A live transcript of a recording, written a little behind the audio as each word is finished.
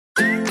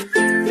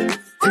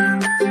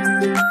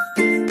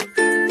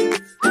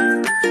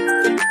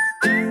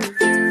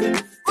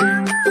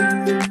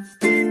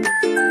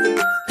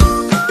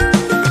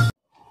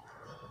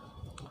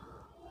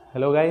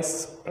guys,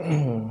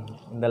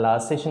 in the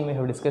last session we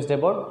have discussed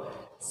about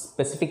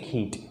specific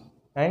heat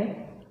and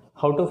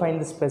how to find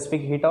the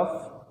specific heat of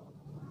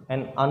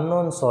an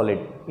unknown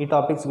solid. ఈ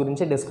topics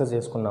గురించి discuss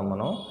చేసుకున్నాం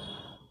మనం.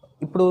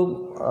 ఇప్పుడు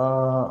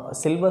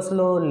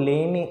సిలబస్లో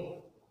లేని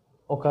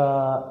ఒక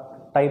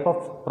టైప్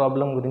ఆఫ్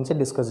ప్రాబ్లం గురించి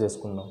డిస్కస్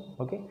చేసుకుందాం.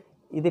 ఓకే,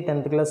 ఇది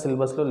 10th క్లాస్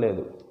సిలబస్లో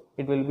లేదు.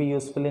 It will be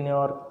useful in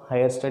your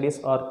higher studies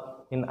are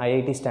in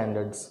IIT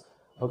standards.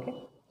 Okay,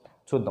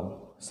 చూద్దాం.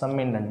 సమ్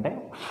ఏంటంటే,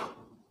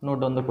 note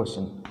down the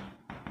question.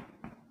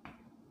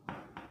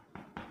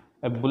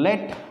 A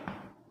bullet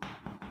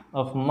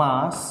of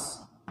mass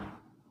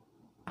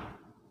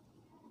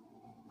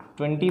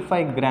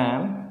 25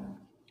 gram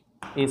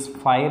is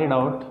fired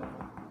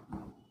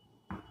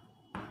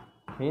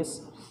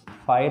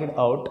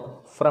out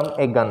from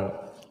a gun.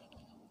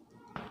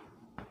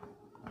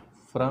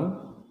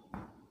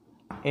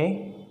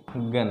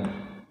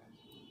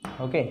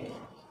 Okay,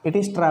 it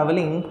is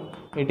traveling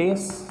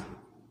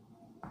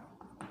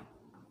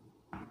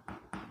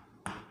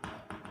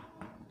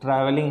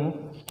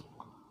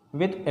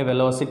with a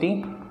velocity.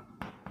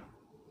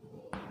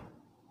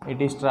 It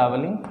is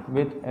traveling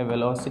with a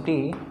velocity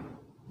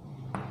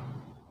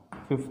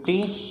 50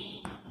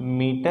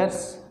 meters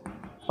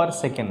per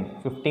second.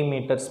 50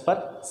 meters per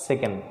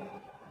second.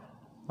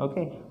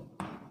 Okay,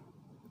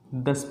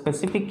 the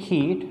specific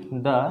heat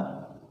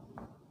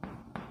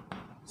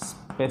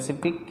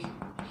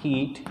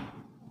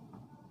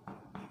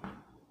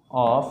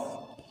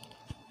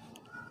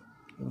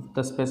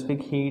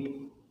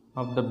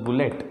of the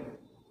bullet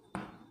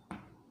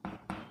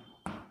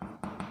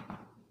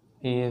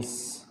is,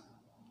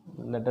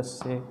 let us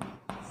say,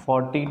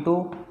 42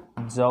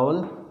 joule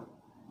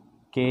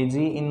kg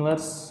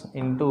inverse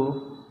into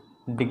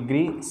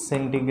degree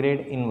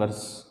centigrade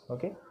inverse.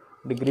 Okay,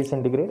 degree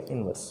centigrade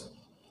inverse.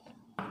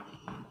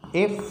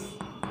 If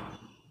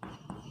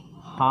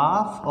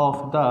half of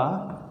the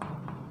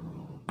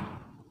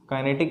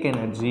kinetic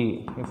energy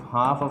is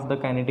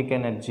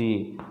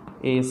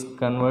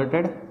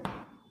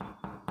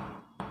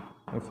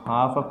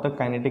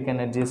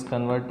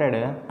converted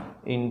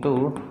into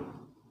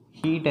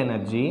heat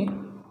energy,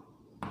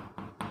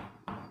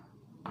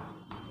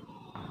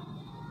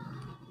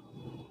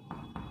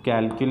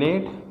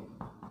 calculate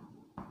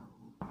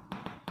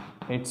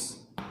its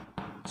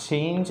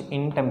change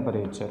in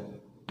temperature.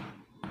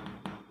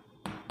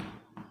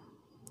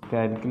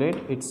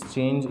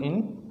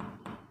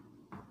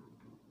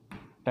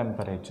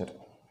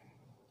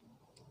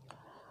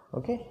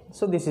 Okay,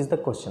 so this is the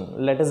question.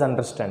 Let us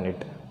understand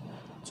it.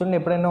 చూడండి,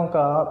 ఎప్పుడైనా ఒక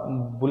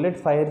bullet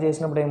fire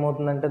చేసినప్పుడు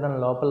ఏమవుతుందంటే దాని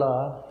లోపల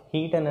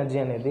heat energy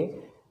అనేది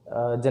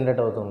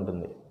generate అవుతూ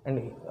ఉంటుంది. అండ్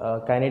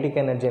కైనెటిక్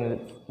ఎనర్జీ అనేది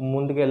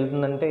ముందుకు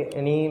వెళ్తుందంటే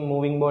any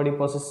moving body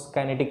process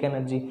kinetic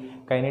energy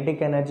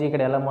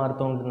ఇక్కడ ఎలా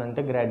మారుతూ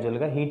ఉంటుందంటే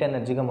గ్రాడ్యువల్గా హీట్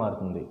ఎనర్జీగా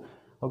మారుతుంది.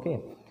 ఓకే,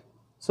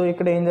 సో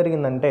ఇక్కడ ఏం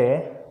జరిగిందంటే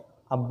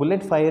ఆ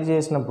బుల్లెట్ ఫైర్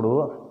చేసినప్పుడు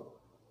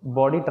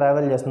బాడీ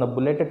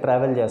బుల్లెట్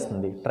ట్రావెల్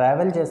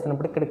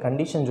చేస్తున్నప్పుడు ఇక్కడ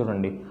కండిషన్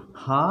చూడండి,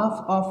 half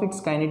of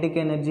it's kinetic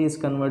energy is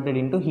converted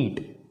into heat.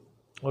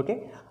 Okay,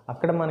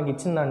 అక్కడ మనకి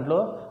ఇచ్చిన దాంట్లో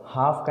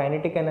హాఫ్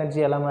కైనెటిక్ ఎనర్జీ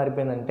ఎలా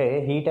మారిపోయిందంటే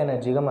హీట్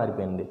ఎనర్జీగా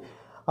మారిపోయింది.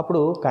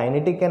 అప్పుడు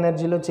కైనెటిక్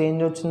ఎనర్జీలో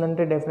చేంజ్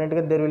వచ్చిందంటే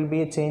డెఫినెట్గా there will be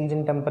A change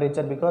in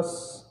temperature, because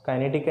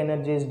kinetic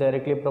energy is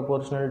directly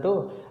proportional to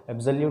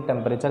absolute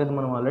temperature. ఇది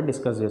మనం ఆల్రెడీ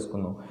డిస్కస్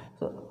చేసుకున్నాం.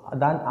 సో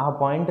ఆ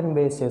పాయింట్ని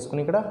బేస్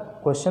చేసుకుని ఇక్కడ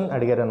క్వశ్చన్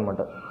అడిగారు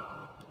అనమాట.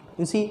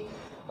 చూసి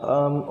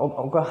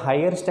ఒక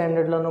హయ్యర్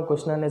స్టాండర్డ్లోనూ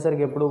క్వశ్చన్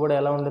అనేసరికి ఎప్పుడు కూడా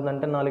ఎలా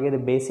ఉంటుందంటే 4-5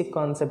 బేసిక్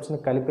కాన్సెప్ట్స్ని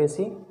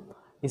కలిపేసి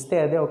ఇస్తే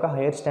అదే ఒక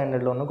హయ్యర్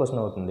స్టాండర్డ్లోనూ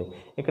క్వశ్చన్ అవుతుంది.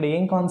 ఇక్కడ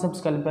ఏం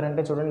కాన్సెప్ట్స్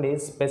కలిపారంటే చూడండి,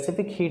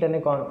 స్పెసిఫిక్ హీట్ అనే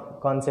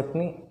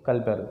కాన్సెప్ట్ని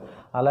కలిపారు.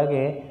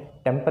 అలాగే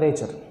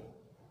temperature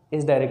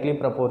is directly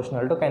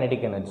proportional to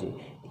kinetic energy,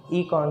 ఈ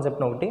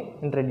కాన్సెప్ట్ని ఒకటి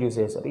ఇంట్రడ్యూస్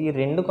చేశారు. ఈ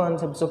రెండు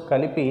కాన్సెప్ట్స్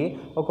కలిపి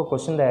ఒక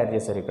క్వశ్చన్ తయారు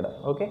చేశారు ఇక్కడ.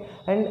 Okay,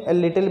 and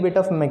little bit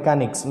of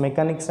mechanics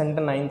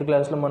అంటే 9th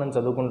క్లాస్లో మనం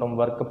చదువుకుంటాం,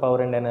 వర్క్,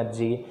 పవర్ అండ్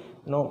ఎనర్జీ,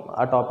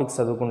 ఆ టాపిక్స్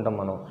చదువుకుంటాం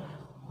మనం.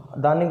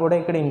 దాన్ని కూడా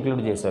ఇక్కడ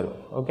ఇంక్లూడ్ చేశారు.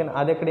 ఓకే,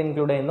 అది ఎక్కడ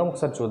ఇంక్లూడ్ అయిందో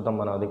ఒకసారి చూద్దాం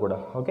మనం అది కూడా.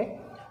 Okay,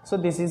 so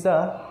this is the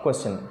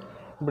question.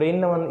 ఇప్పుడు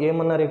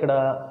ఏమన్నారు ఇక్కడ,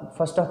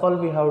 first of all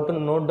we have to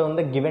note down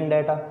the given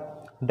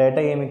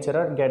data ఏమి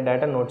ఇచ్చారో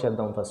డేటా నోట్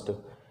చేద్దాం. ఫస్ట్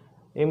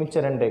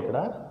ఏమిచ్చారంటే ఇక్కడ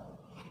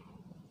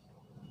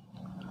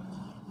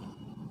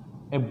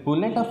a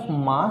bullet of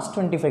mass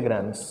 25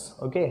 grams.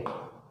 Okay,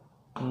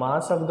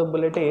 mass of the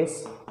bullet is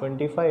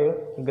 25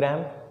 gram.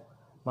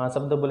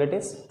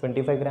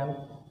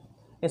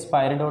 Is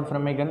fired out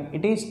from a gun.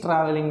 It is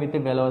traveling with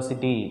a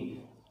velocity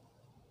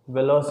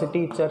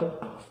ఇచ్చారు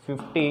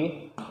 50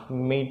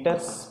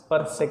 meters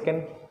per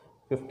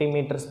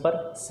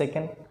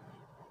second.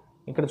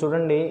 ఇక్కడ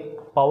చూడండి,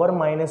 power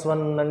 -1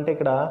 ఉందంటే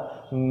ఇక్కడ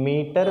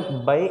metre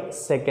by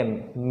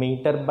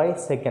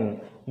second.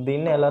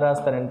 దీన్ని ఎలా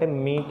రాస్తారంటే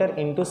metre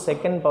into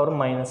second power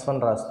 -1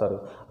 రాస్తారు.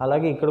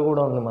 అలాగే ఇక్కడ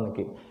కూడా ఉంది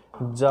మనకి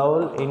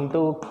joule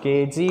into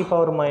KG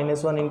power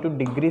 -1 into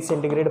degree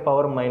centigrade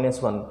power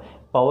 -1.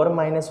 Power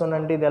 -1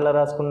 అంటే ఇది ఎలా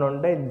రాసుకున్నాం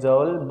అంటే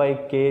joule by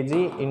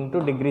KG into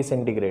degree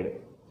centigrade.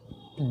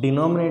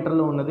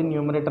 డినామినేటర్లో ఉన్నది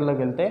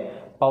న్యూమరేటర్లోకి వెళ్తే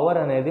పవర్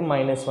అనేది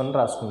 -1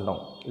 రాసుకుంటాం.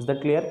 Is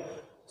that clear?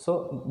 So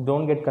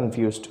don't get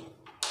confused.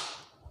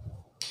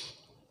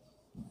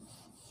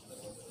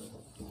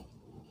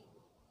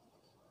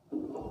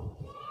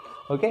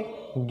 Okay,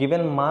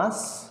 given mass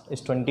is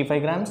 25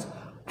 grams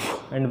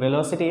and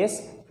velocity is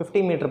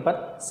 50 meter per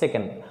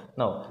second.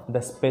 Now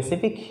the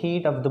specific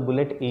heat of the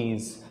bullet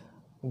is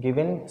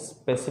given.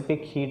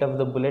 Specific heat of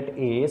the bullet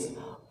is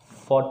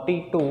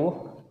 42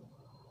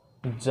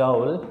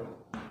 joule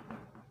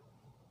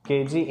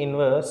kg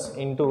inverse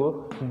into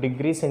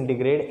degree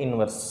centigrade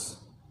inverse.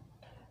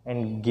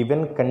 And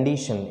given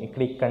condition,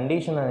 ఇక్కడ ఈ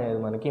condition అనేది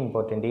మనకి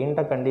important.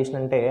 ఏంటో condition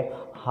అంటే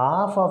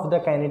half of the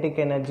kinetic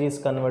energy is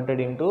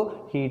converted into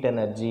heat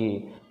energy.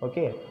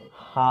 Okay,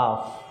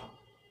 half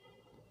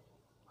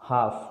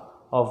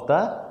of the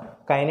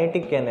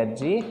kinetic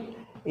energy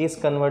is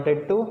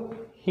converted to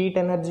heat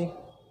energy.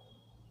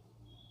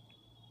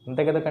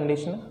 అంతే కదా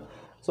condition.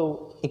 So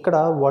ఇక్కడ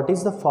what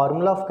is the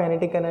formula of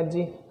kinetic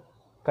energy?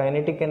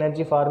 Kinetic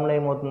energy formula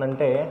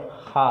ఏమవుతుందంటే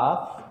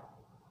half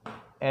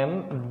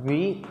mv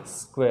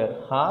square,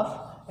 half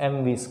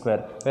mv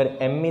square, where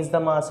m is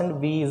the mass and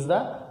v is the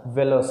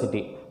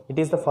velocity. It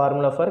is the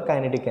formula for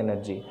kinetic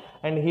energy.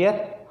 And here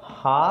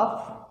half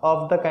of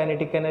the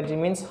kinetic energy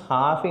means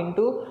half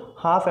into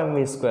half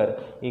mv square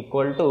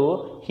equal to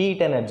heat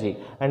energy.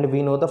 And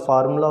we know the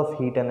formula of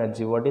heat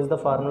energy. What is the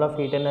formula of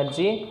heat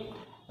energy?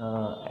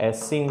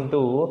 S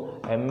into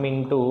m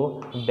into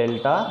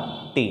delta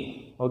T.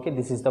 Okay,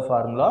 this is the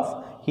formula of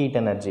heat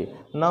energy.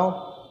 Now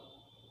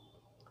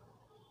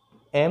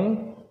m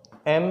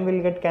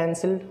will get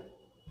cancelled.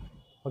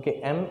 Okay,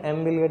 m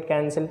will get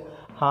cancelled.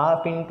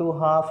 Half into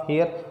half,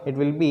 here it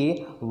will be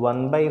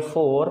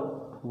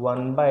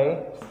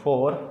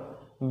 1/4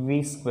 v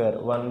square,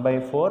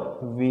 1/4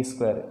 v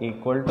square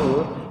equal to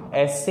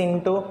s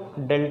into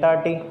delta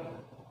T.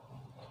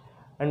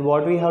 And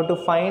what we have to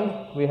find?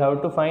 We have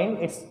to find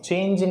its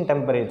change in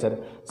temperature.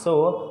 So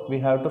we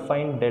have to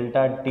find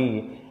delta T.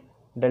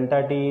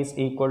 Delta T is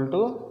equal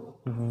to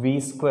v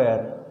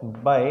square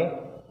by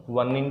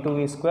 1 into v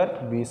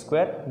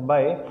square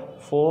by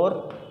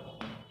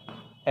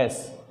 4s.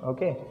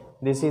 Okay,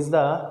 this is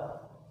the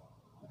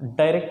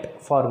direct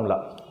formula.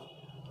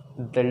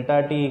 Delta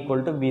T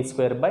equal to v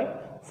square by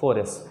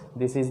 4s.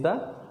 This is the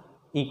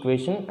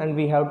equation, and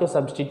we have to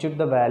substitute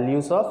the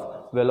values of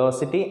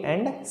velocity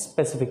and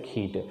specific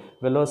heat.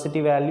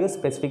 Velocity value,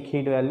 specific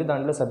heat value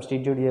దాంట్లో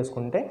substitute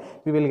చేసుకుంటే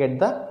we will get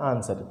the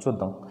answer.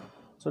 చూద్దాం.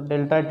 So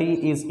delta T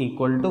is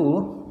equal to,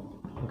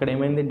 ఇక్కడ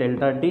ఏమైంది,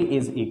 delta T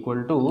is equal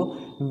to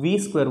v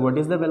square. What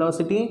is the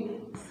velocity?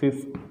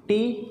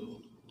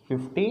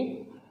 50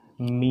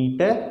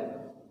 meter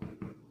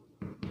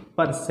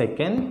per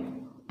second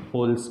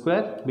whole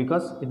square,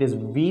 because it is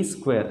v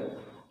square,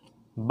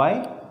 by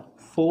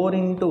 4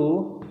 into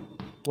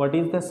what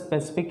is the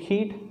specific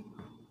heat?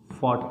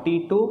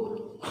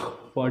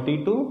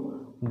 42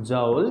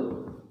 joule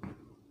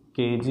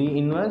kg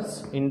inverse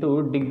into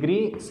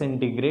degree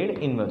centigrade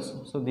inverse.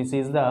 So this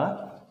is the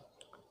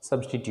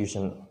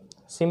substitution.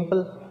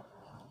 Simple.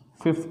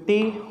 50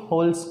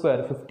 whole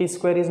square, 50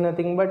 square is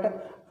nothing but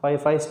 5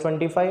 5 is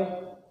 25,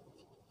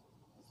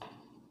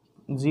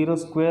 0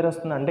 square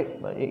వస్తుంది అంటే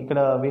ఇక్కడ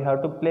we have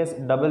to place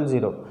double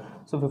 0.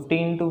 So 50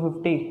 into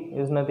 50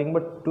 is nothing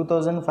but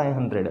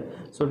 2500.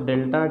 So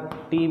delta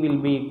T will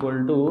be equal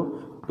to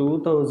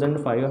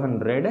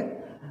 2500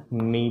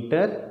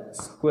 meter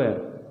square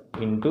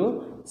into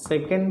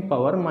second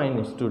power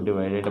 -2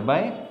 divided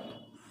by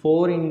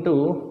 4 into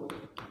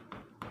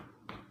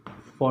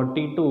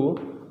 42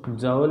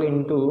 joule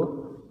into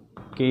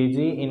kg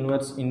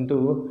inverse into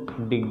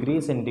degree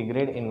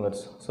centigrade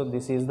inverse. So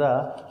this is the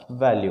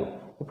value.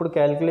 ఇప్పుడు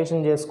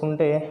calculation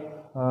చేసుకుంటే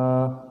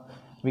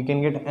we can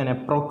get an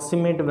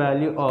approximate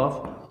value of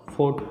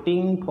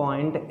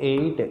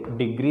 14.8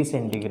 degree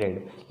centigrade.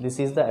 This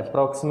is the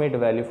approximate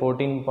value,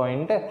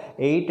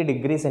 14.8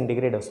 degree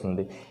centigrade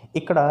వస్తుంది.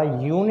 ఇక్కడ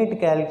unit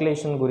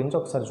calculation గురించి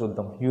ఒకసారి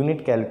చూద్దాం.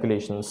 Unit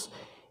calculations,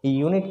 ఈ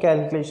unit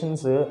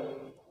calculations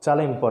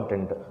చాలా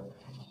important.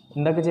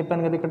 ఇందాక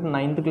చెప్పాను కదా, ఇక్కడ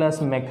 9th క్లాస్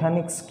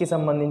మెకానిక్స్కి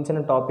సంబంధించిన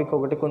టాపిక్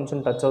ఒకటి కొంచెం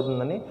టచ్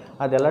అవుతుందని.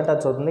 అది ఎలా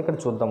టచ్ అవుతుంది ఇక్కడ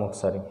చూద్దాం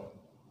ఒకసారి.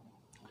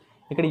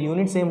 ఇక్కడ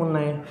యూనిట్స్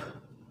ఏమున్నాయి?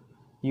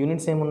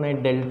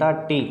 డెల్టా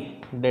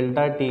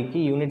టీకి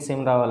యూనిట్స్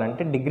ఏం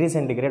రావాలంటే డిగ్రీ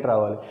సెంటిగ్రేడ్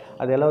రావాలి.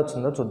 అది ఎలా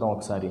వచ్చిందో చూద్దాం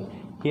ఒకసారి.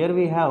 Here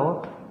we have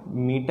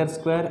metre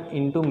square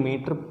into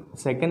metre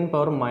second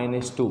power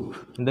 -2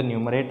 in the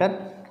numerator,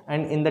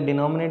 and in the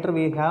denominator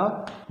we have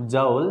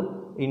joule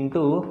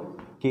into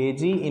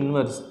kg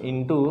inverse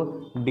into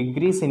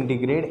degree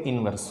centigrade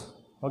inverse.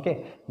 Okay,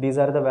 these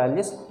are the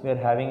values we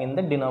are having in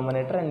the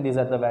denominator, and these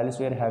are the values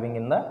we are having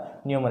in the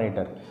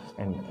numerator.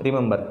 And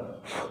remember,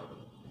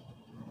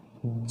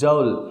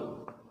 joule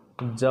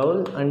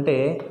ante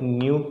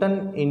Newton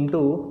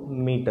into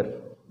meter.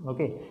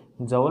 Okay,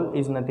 joule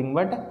is nothing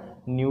but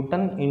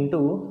Newton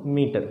into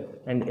meter.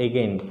 And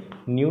again,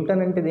 Newton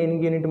ante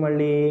deniki unit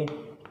malli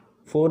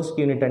force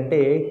unit అంటే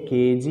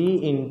KG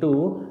into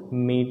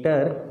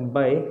metre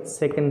by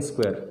second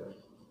square.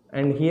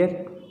 And here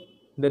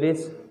there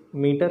is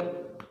metre.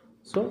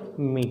 So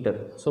metre.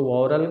 So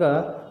ఓవరాల్గా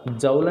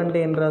joule అంటే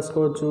ఏం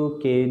రాసుకోవచ్చు,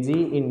 KG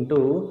into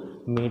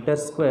metre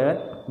square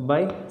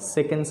by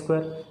second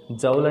square.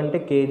 Joule అంటే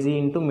KG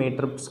into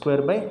metre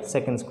square by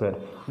second square.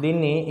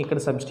 దీన్ని ఇక్కడ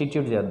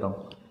substitute చేద్దాం.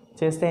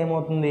 చేస్తే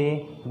ఏమవుతుంది,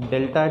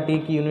 డెల్టా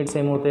టీకి యూనిట్స్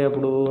ఏమవుతాయి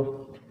అప్పుడు,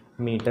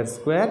 metre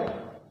square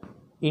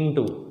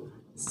into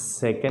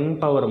second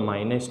power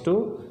 -2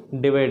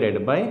 divided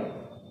by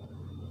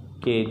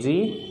KG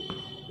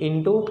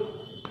into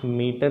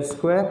metre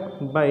square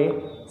by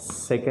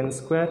second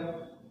square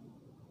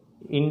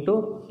into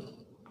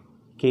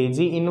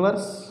KG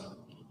inverse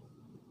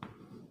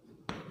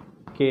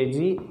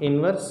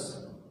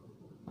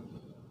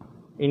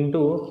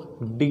into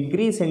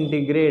degree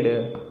centigrade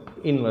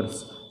inverse.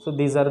 So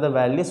these are the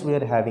values we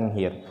are having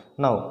here.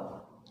 Now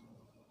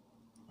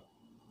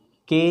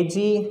kg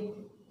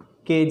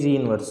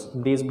inverse,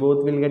 these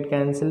both will get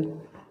cancelled.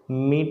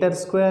 Meter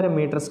square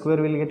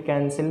will get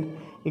cancelled.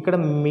 ఇక్కడ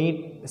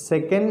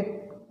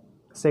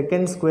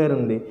second square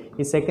ఉంది.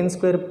 ఈ second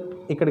square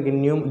ఇక్కడికి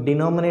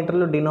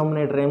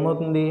denominator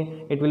ఏమవుతుంది,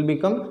 it will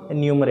become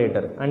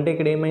numerator. అంటే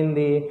ఇక్కడ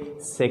ఏమైంది,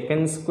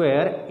 second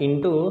square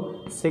into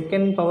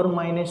second power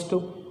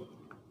 -2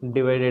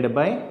 divided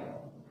by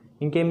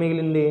ఇంకేం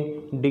మిగిలింది,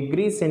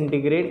 degree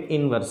centigrade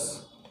inverse.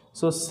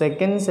 So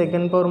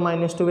second power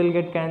 -2 will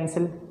get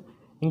cancel.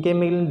 ఇంకేం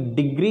మిగిలింది,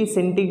 డిగ్రీ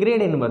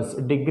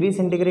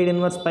సెంటిగ్రేడ్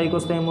ఇన్వర్స్ పైకి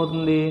వస్తే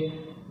ఏమవుతుంది,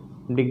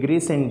 degree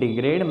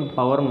centigrade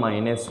power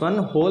 -1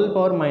 whole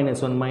power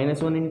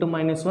 -1 into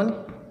 -1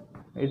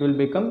 it will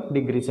become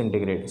degree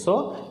centigrade. So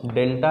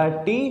delta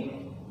T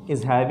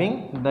is having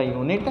the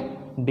unit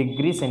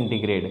degree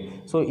centigrade.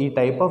 So ఈ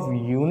type of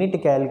unit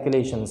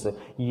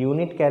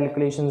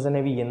calculations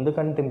అనేవి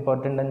ఎందుకంటే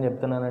important అని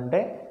చెప్తున్నానంటే,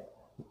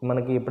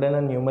 మనకి ఎప్పుడైనా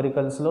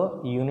న్యూమరికల్స్లో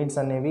యూనిట్స్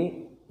అనేవి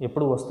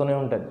ఎప్పుడు వస్తూనే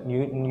ఉంటాయి.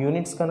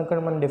 యూనిట్స్ కనుక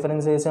మనం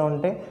డిఫరెన్స్ వేసే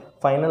ఉంటే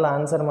ఫైనల్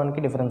ఆన్సర్ మనకి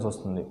డిఫరెన్స్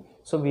వస్తుంది.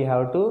 So we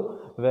have to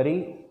very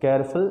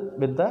careful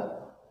with the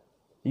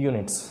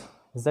units.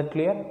 Is that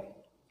clear?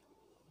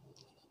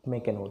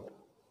 Make a note.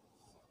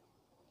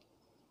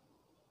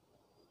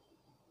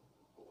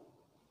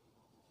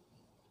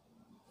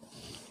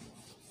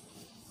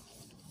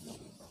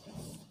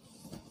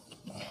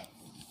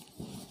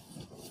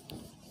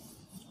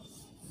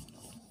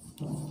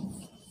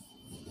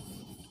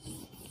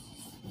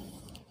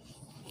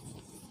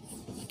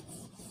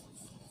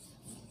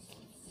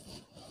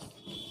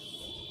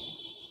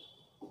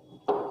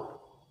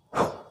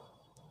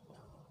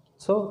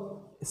 So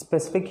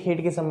specific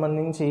హీట్కి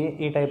సంబంధించి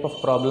ఈ టైప్ ఆఫ్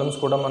ప్రాబ్లమ్స్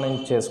కూడా మనం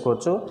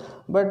చేసుకోవచ్చు.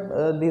 But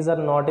these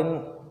are not in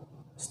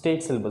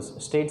state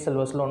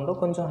సిలబస్లో ఉండవు.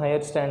 కొంచెం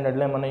హైయర్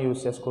స్టాండర్డ్లో ఏమైనా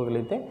యూస్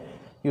చేసుకోగలిగితే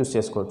యూస్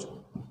చేసుకోవచ్చు.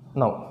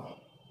 Now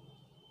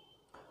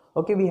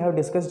okay, we have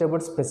discussed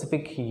about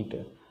specific heat.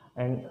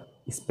 And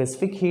ఈ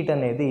స్పెసిఫిక్ హీట్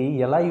అనేది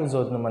ఎలా యూజ్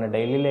అవుతుంది మన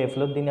డైలీ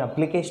లైఫ్లో, దీని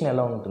అప్లికేషన్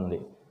ఎలా ఉంటుంది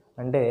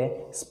అంటే,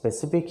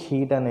 స్పెసిఫిక్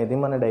హీట్ అనేది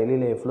మన డైలీ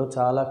లైఫ్లో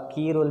చాలా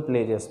కీ రోల్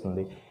ప్లే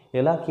చేస్తుంది.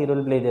 ఎలా కీ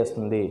రోల్ ప్లే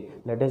చేస్తుంది,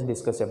 let us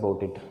discuss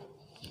about it.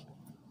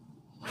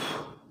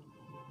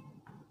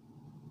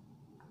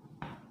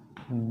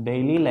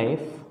 Daily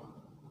life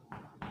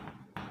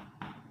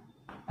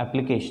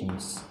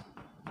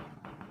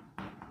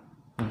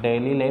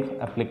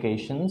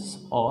applications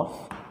of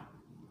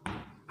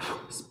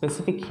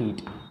specific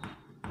heat.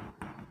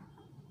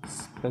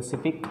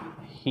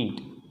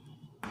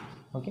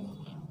 Okay,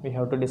 we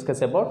have to discuss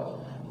about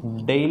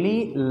daily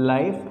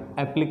life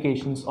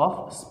applications of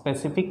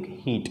specific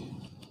heat.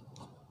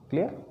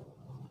 Clear?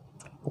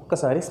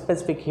 ఒక్కసారి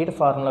specific heat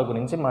formula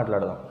గురించి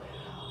మాట్లాడదాం.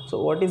 So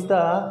what is the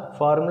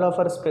formula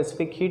for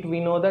specific heat? We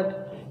know that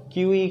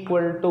Q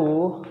equal to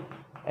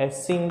S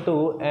into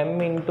M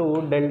into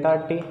delta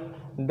T.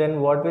 Then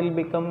what will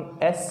become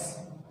S?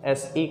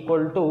 S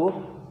equal to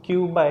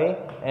Q by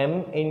M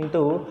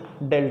into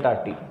delta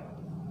T.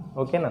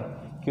 Okay na?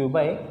 Q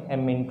by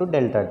M into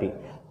delta T.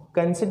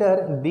 Consider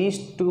these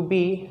to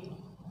be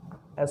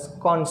as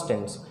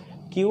constants.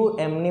 Q,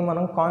 M ni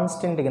మనం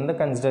constant కింద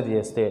consider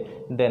చేస్తే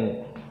then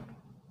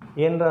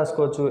ఏం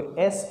రాసుకోవచ్చు,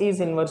 S is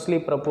inversely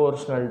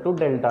proportional to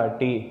delta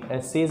T.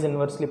 S is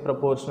inversely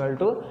proportional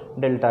to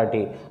delta T.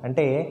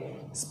 అంటే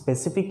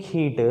specific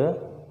heat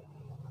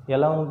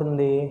ఎలా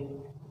ఉంటుంది,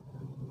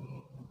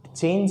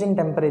 change in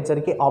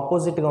టెంపరేచర్కి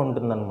ఆపోజిట్గా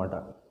ఉంటుందన్నమాట.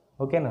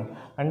 ఓకేనా?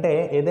 అంటే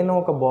ఏదైనా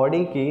ఒక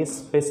బాడీకి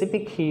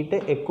స్పెసిఫిక్ హీట్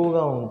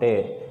ఎక్కువగా ఉంటే,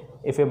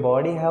 if a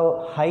body have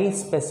high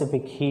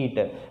specific heat,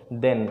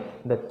 then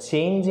the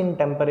change in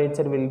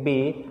temperature will be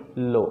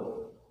low.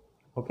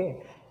 Okay,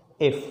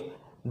 if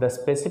the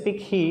specific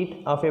heat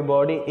of a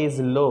body is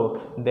low,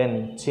 then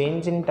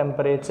change in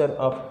temperature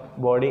of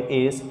body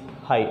is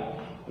high.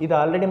 ఇది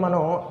already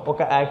మనం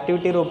ఒక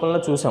activity రూపంలో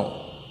చూసాం.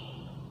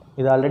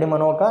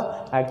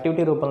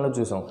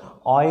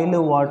 Oil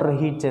water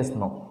heat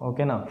చేస్తున్నాం.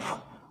 ఓకేనా?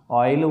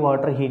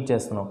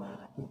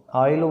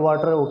 Oil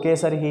water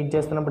ఒకేసారి heat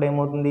చేస్తున్నప్పుడు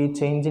ఏమవుతుంది,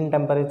 చేంజ్ ఇన్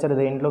టెంపరేచర్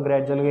దేంట్లో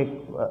గ్రాడ్యువల్గా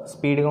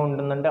స్పీడ్గా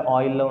ఉంటుందంటే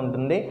ఆయిల్లో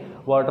ఉంటుంది,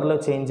 వాటర్లో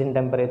చేంజ్ ఇన్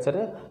టెంపరేచర్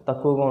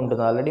తక్కువగా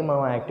ఉంటుంది. ఆల్రెడీ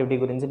మనం యాక్టివిటీ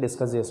గురించి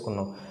డిస్కస్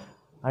చేసుకున్నాం.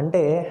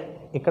 అంటే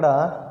ఇక్కడ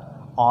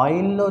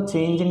ఆయిల్లో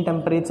చేంజ్ ఇన్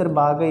టెంపరేచర్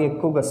బాగా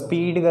ఎక్కువగా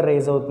స్పీడ్గా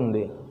రైజ్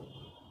అవుతుంది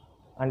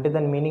అంటే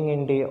దాని మీనింగ్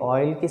ఏంటి,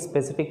 ఆయిల్కి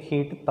స్పెసిఫిక్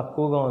హీట్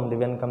తక్కువగా ఉంది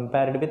వెన్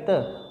కంపేర్డ్ విత్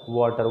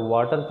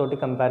వాటర్ తోటి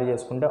కంపేర్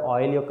చేసుకుంటే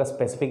ఆయిల్ యొక్క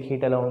స్పెసిఫిక్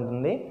హీట్ ఎలా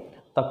ఉంటుంది,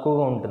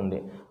 తక్కువగా ఉంటుంది.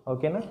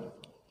 ఓకేనా,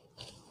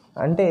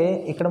 అంటే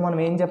ఇక్కడ మనం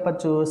ఏం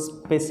చెప్పచ్చు,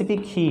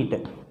 specific heat,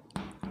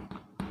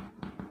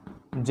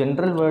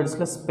 general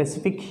వర్డ్స్లో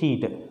specific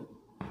heat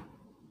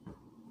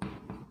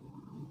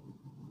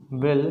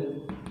will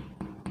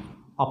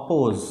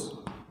oppose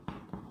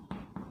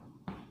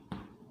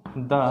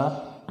the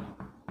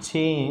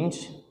change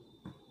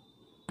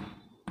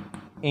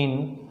in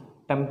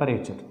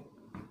temperature.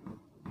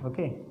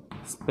 Okay,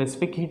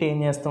 specific heat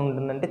ఏం చేస్తూ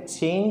ఉంటుందంటే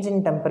చేంజ్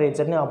ఇన్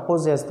టెంపరేచర్ని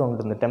అపోజ్ చేస్తూ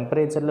ఉంటుంది,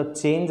 టెంపరేచర్లో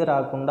చేంజ్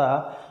రాకుండా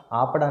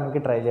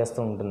ఆపడానికి ట్రై చేస్తూ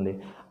ఉంటుంది.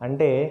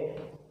 అంటే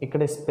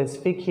ఇక్కడ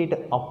స్పెసిఫిక్ హీట్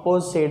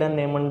అపోజ్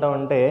చేయడాన్ని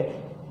ఏమంటామంటే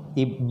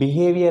ఈ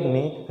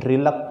బిహేవియర్ని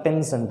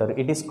రిలక్టెన్స్ అంటారు.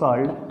 It is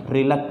called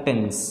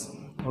reluctance.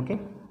 Okay,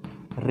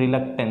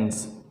 reluctance.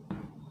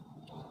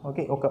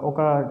 Okay, ఒక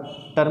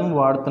టర్మ్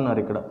వాడుతున్నారు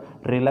ఇక్కడ,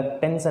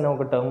 రిలక్టెన్స్ అనే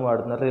ఒక టర్మ్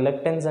వాడుతున్నారు.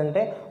 రిలక్టెన్స్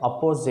అంటే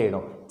అపోజ్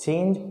చేయడం,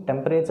 చేంజ్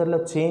టెంపరేచర్లో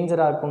చేంజ్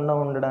రాకుండా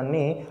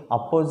ఉండడాన్ని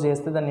అపోజ్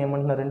చేస్తే దాన్ని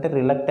ఏమంటున్నారంటే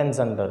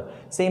రిలక్టెన్స్ అంటారు.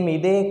 సేమ్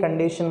ఇదే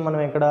కండిషన్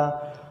మనం ఇక్కడ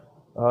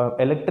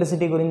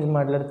ఎలక్ట్రిసిటీ గురించి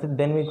మాట్లాడితే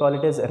then we call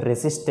it yes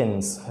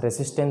resistance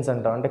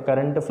అంటాం. అంటే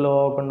కరెంట్ ఫ్లో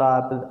అవ్వకుండా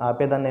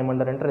ఆపేదాన్ని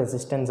ఏమంటారంటే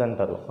రెసిస్టెన్స్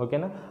అంటారు.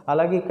 ఓకేనా,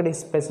 అలాగే ఇక్కడ ఈ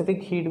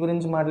స్పెసిఫిక్ హీట్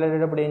గురించి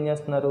మాట్లాడేటప్పుడు ఏం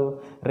చేస్తున్నారు,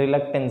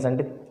 రిలక్టెన్స్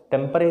అంటే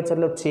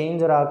టెంపరేచర్లో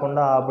చేంజ్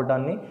రాకుండా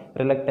ఆపడాన్ని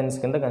రిలక్టెన్స్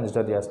కింద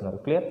కన్సిడర్ చేస్తున్నారు.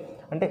 క్లియర్,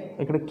 అంటే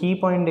ఇక్కడ కీ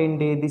పాయింట్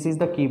ఏంటి, this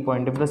is the key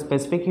point. If the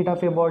specific heat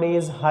of a body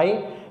is high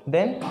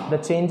then the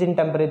change in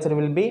temperature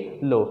will be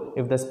లో.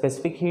 If the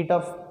specific heat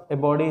of a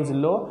body is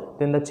low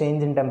then the change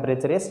in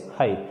temperature is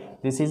high.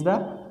 This is the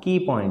key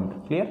point.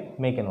 Clear,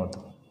 make a note.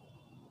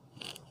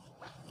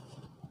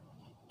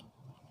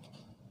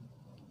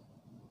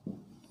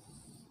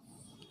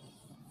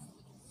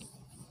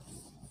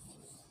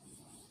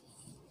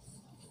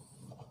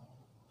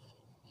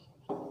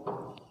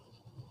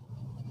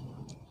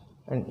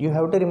 And you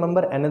have to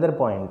remember another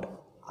point,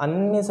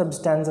 అన్ని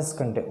substances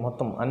కంటే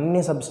మొత్తం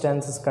అన్ని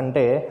substances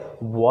కంటే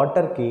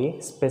వాటర్కి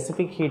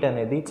specific heat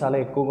అనేది చాలా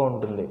ఎక్కువగా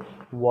ఉంటుంది.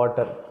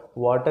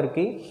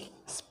 వాటర్కి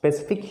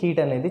స్పెసిఫిక్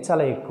హీట్ అనేది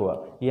చాలా ఎక్కువ.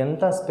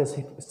 ఎంత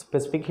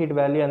స్పెసిఫిక్ హీట్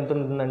వాల్యూ ఎంత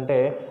ఉంటుందంటే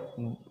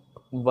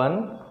 1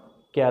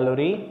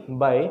 calorie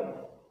by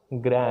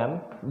gram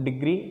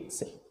degree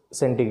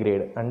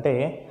centigrade. అంటే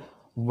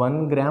 1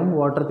 gram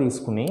వాటర్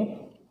తీసుకుని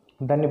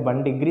దాన్ని 1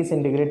 degree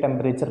centigrade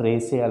టెంపరేచర్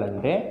రేస్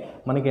చేయాలంటే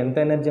మనకి ఎంత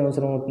ఎనర్జీ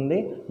అవసరం అవుతుంది,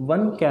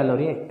 1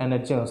 calorie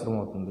ఎనర్జీ అవసరం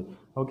అవుతుంది.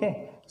 ఓకే,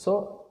 సో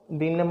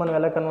దీన్ని మనం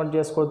ఎలా కన్వర్ట్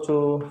చేసుకోవచ్చు,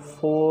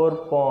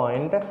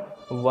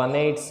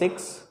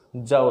 4.186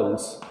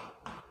 జౌల్స్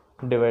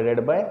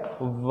డివైడెడ్ బై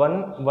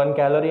 1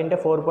 calorie అంటే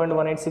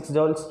 4.186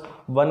 joules.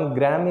 1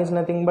 gram is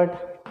nothing but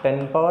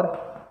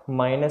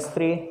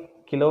 10⁻³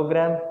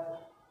 kilogram.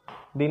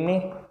 దీన్ని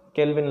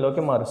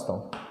కెల్విన్లోకి మారుస్తాం.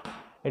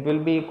 It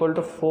will be equal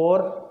to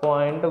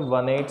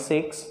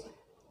 4.186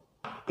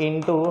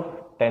 into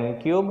 10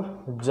 cube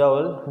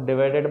joule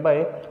divided by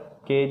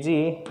kg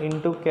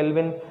into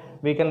Kelvin.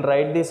 We can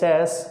write this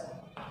as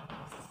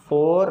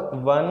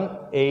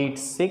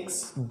 4186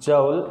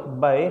 joule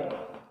by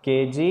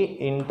kg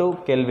into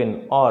Kelvin,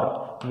 or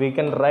we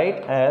can write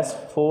as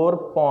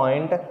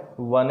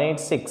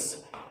 4.186.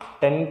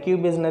 10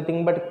 cube is nothing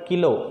but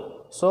kilo,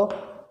 so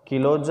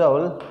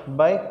kilojoule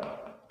by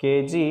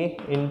kg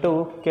into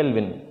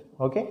Kelvin.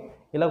 Okay,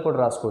 ఇలా కూడా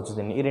రాసుకోవచ్చు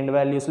దీన్ని. ఈ రెండు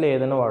వాల్యూస్లో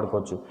ఏదైనా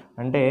వాడుకోవచ్చు.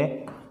 అంటే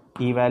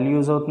ఈ వాల్యూ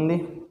యూజ్ అవుతుంది,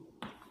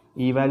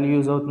 ఈ వాల్యూ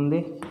యూజ్ అవుతుంది,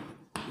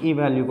 ఈ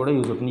వాల్యూ కూడా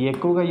యూజ్ అవుతుంది.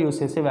 ఎక్కువగా యూజ్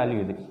చేసే వాల్యూ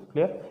ఇది.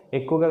 క్లియర్,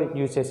 ఎక్కువగా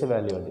యూజ్ చేసే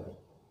వాల్యూ అది.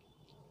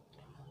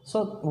 సో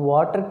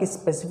వాటర్కి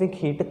స్పెసిఫిక్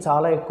హీట్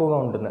చాలా ఎక్కువగా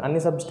ఉంటుంది.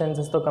 అన్ని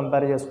సబ్స్టెన్సెస్తో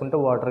కంపేర్ చేసుకుంటే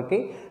వాటర్కి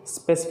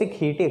స్పెసిఫిక్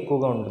హీట్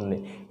ఎక్కువగా ఉంటుంది.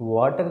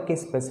 వాటర్కి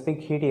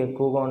స్పెసిఫిక్ హీట్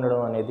ఎక్కువగా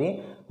ఉండడం అనేది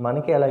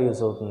మనకి ఎలా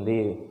యూజ్ అవుతుంది,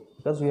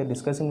 because we are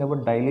discussing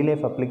about daily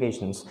life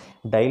applications.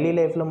 Daily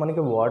లైఫ్లో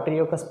మనకి వాటర్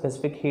యొక్క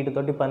స్పెసిఫిక్ హీట్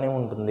తోటి పని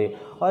ఉంటుంది,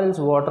 ఆర్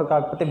ఎల్స్ వాటర్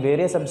కాకపోతే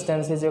వేరే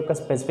సబ్స్టాన్సెస్ యొక్క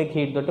స్పెసిఫిక్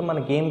హీట్ తోటి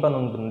మనకి ఏం పని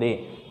ఉంటుంది.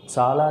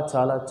 చాలా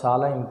చాలా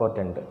చాలా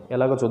ఇంపార్టెంట్.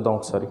 ఎలాగో చూద్దాం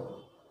ఒకసారి.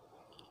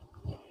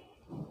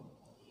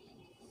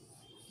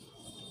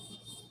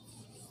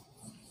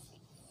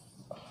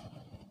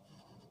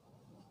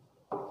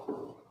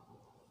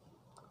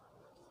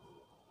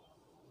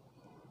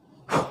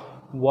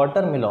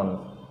 Water melon.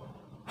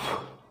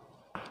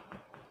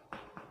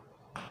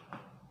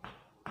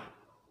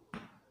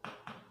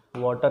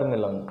 వాటర్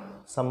మిలాన్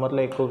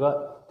సమ్మర్లో ఎక్కువగా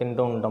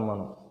తింటూ ఉంటాం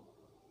మనం.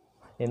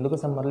 ఎందుకు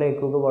సమ్మర్లో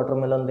ఎక్కువగా water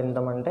melon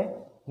తింటామంటే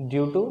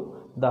due to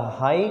the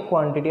high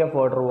quantity of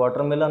water.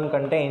 Water melon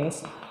contains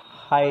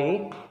high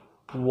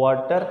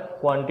water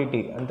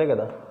quantity, అంతే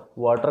కదా,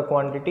 వాటర్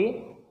క్వాంటిటీ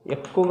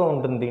ఎక్కువగా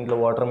ఉంటుంది దీంట్లో.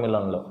 వాటర్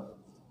మిలాన్లో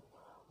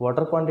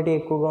వాటర్ క్వాంటిటీ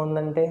ఎక్కువగా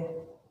ఉందంటే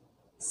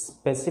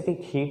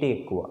స్పెసిఫిక్ హీట్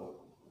ఎక్కువ.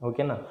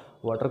 ఓకేనా.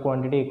 వాటర్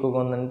క్వాంటిటీ ఎక్కువగా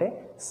ఉందంటే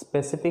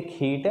స్పెసిఫిక్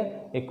హీట్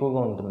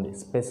ఎక్కువగా ఉంటుంది.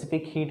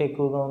 స్పెసిఫిక్ హీట్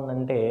ఎక్కువగా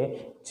ఉందంటే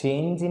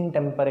చేంజ్ ఇన్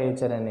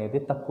టెంపరేచర్ అనేది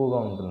తక్కువగా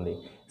ఉంటుంది.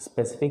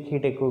 స్పెసిఫిక్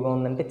హీట్ ఎక్కువగా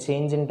ఉందంటే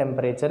చేంజ్ ఇన్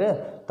టెంపరేచర్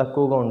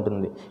తక్కువగా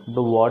ఉంటుంది.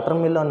 ఇప్పుడు వాటర్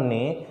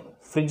మిలన్ని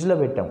ఫ్రిడ్జ్లో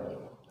పెట్టాం,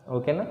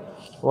 ఓకేనా.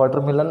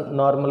 వాటర్ మిలన్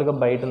నార్మల్గా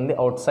బయట ఉంది,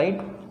 అవుట్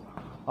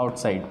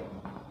సైడ్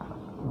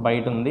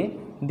బయట ఉంది.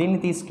 దీన్ని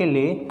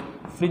తీసుకెళ్ళి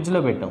ఫ్రిడ్జ్లో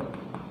పెట్టాం.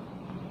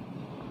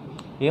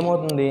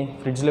 ఏమవుతుంది?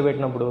 ఫ్రిడ్జ్లో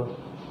పెట్టినప్పుడు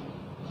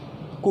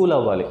కూల్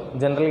అవ్వాలి.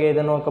 జనరల్గా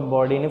ఏదైనా ఒక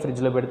బాడీని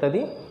ఫ్రిడ్జ్లో పెడితే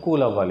అది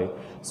కూల్ అవ్వాలి.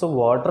 సో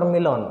వాటర్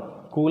మిలన్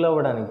కూల్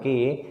అవ్వడానికి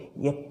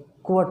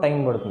ఎక్కువ టైం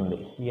పడుతుంది.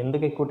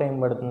 ఎందుకు ఎక్కువ టైం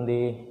పడుతుంది?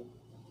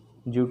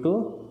 Due to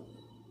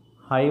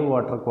high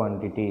water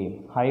quantity.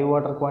 High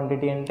water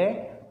quantity అంటే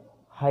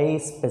high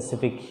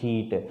specific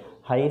heat.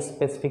 High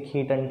specific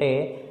heat అంటే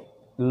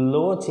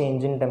లో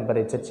change in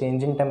temperature.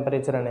 Change in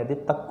temperature అనేది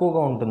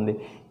తక్కువగా ఉంటుంది.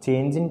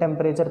 చేంజ్ ఇన్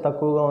టెంపరేచర్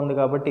తక్కువగా ఉంది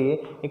కాబట్టి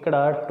ఇక్కడ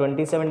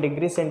 27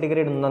 డిగ్రీ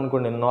సెంటిగ్రేడ్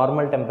ఉందనుకోండి,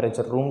 normal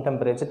temperature, room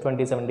temperature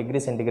 27 degree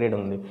centigrade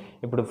ఉంది.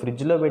 ఇప్పుడు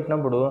ఫ్రిడ్జ్లో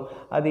పెట్టినప్పుడు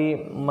అది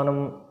మనం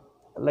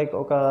లైక్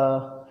ఒక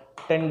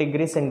 10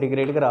 డిగ్రీ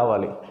సెంటిగ్రేడ్కి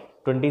రావాలి.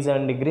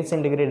 27 డిగ్రీ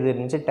సెంటిగ్రేడ్ దగ్గర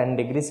నుంచి 10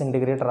 డిగ్రీ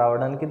సెంటిగ్రేడ్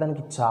రావడానికి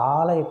దానికి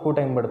చాలా ఎక్కువ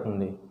టైం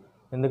పడుతుంది.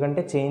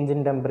 ఎందుకంటే చేంజ్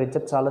ఇన్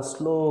టెంపరేచర్ చాలా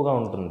స్లోగా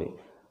ఉంటుంది.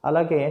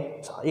 అలాగే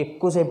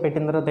ఎక్కువసేపు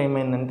పెట్టిన తర్వాత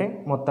ఏమైందంటే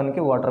మొత్తానికి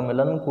వాటర్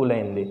మిలన్ కూల్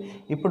అయింది.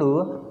 ఇప్పుడు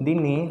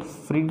దీన్ని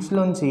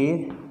ఫ్రిడ్జ్లోంచి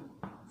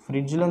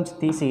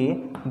తీసి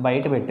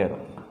బయట పెట్టారు.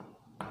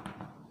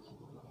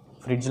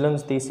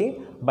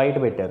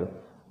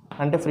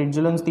 అంటే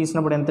ఫ్రిడ్జ్లోంచి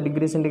తీసినప్పుడు ఎంత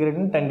డిగ్రీ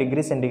సెంటిగ్రేడ్? 10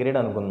 డిగ్రీ సెంటిగ్రేడ్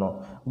అనుకుందాం.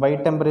 బయట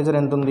టెంపరేచర్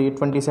ఎంత ఉంది?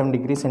 27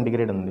 డిగ్రీ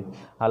సెంటిగ్రేడ్ ఉంది.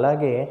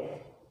 అలాగే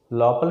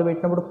లోపల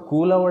పెట్టినప్పుడు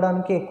కూల్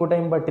అవ్వడానికి ఎక్కువ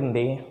టైం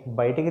పట్టింది.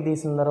 బయటికి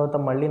తీసిన తర్వాత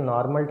మళ్ళీ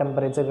నార్మల్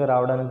టెంపరేచర్కి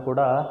రావడానికి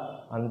కూడా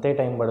అంతే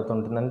టైం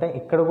పడుతుంటుంది. అంటే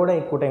ఇక్కడ కూడా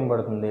ఎక్కువ టైం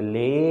పడుతుంది.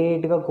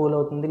 లేట్గా కూల్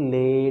అవుతుంది,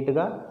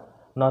 లేట్గా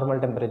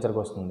నార్మల్ టెంపరేచర్కి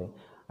వస్తుంది.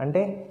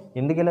 అంటే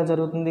ఎందుకు ఇలా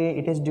జరుగుతుంది?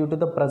 It is due to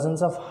the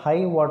presence of high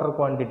water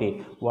quantity.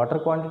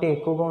 Water quantity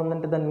ఎక్కువగా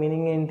ఉందంటే దాని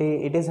మీనింగ్ ఏంటి?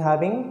 It is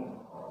having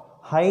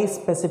high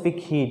specific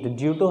heat.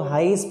 Due to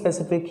high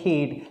specific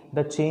heat,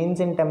 the change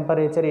in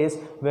temperature is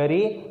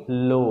very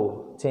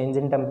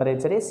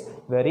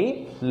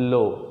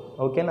low.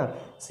 ఓకేనా.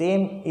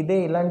 Same ఇదే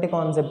ఇలాంటి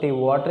concept. ఈ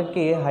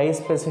వాటర్కి high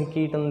specific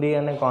heat ఉంది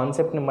అనే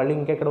కాన్సెప్ట్ని మళ్ళీ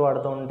ఇంకెక్కడ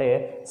వాడుతూ ఉంటే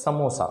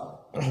సమోసా.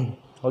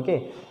 ఓకే,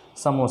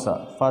 సమోసా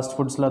ఫాస్ట్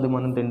ఫుడ్స్లో అది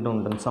మనం తింటూ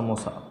ఉంటాం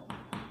సమోసా.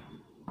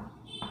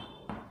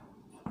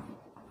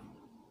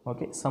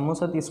 ఓకే,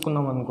 సమోసా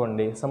తీసుకున్నాం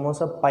అనుకోండి.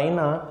 సమోసా పైన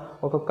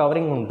ఒక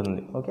కవరింగ్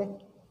ఉంటుంది. ఓకే,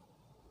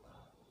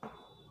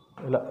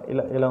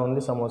 ఇలా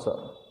ఉంది సమోసా.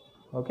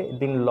 ఓకే,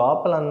 దీని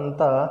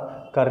లోపలంతా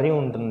కర్రీ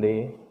ఉంటుంది.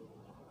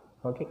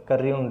 ఓకే,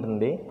 కర్రీ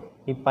ఉంటుంది.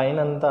 ఈ పైన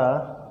అంతా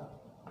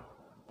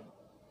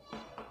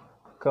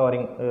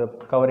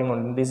కవరింగ్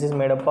ఉంటుంది. This is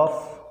made up of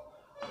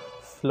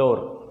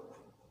floor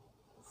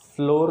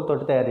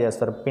తోటి తయారు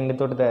చేస్తారు,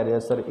 పిండితోటి తయారు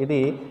చేస్తారు. ఇది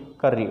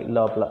కర్రీ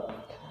లోపల.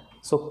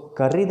 సో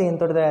కర్రీ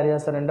దేనితో తయారు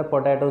చేస్తారంటే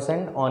పొటాటోస్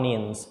అండ్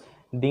ఆనియన్స్.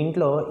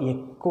 దీంట్లో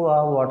ఎక్కువ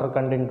వాటర్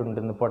కంటెంట్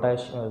ఉంటుంది.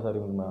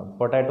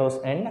 పొటాటోస్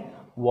అండ్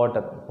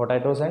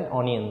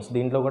ఆనియన్స్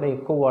దీంట్లో కూడా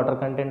ఎక్కువ వాటర్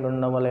కంటెంట్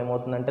ఉండడం వల్ల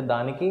ఏమవుతుందంటే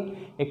దానికి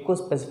ఎక్కువ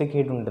స్పెసిఫిక్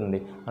హీట్ ఉంటుంది.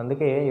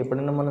 అందుకే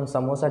ఎప్పుడైనా మనం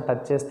సమోసా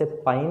టచ్ చేస్తే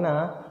పైన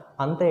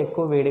అంత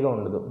ఎక్కువ వేడిగా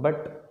ఉండదు,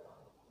 బట్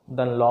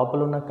దాని లోపల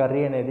ఉన్న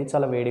కర్రీ అనేది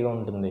చాలా వేడిగా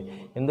ఉంటుంది.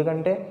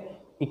 ఎందుకంటే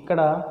ఇక్కడ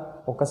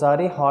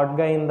ఒకసారి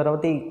హాట్గా అయిన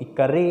తర్వాత ఈ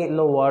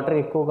కర్రీలో వాటర్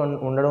ఎక్కువగా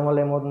ఉండడం వల్ల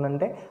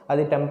ఏమవుతుందంటే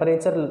అది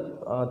టెంపరేచర్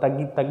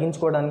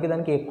తగ్గించుకోవడానికి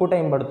దానికి ఎక్కువ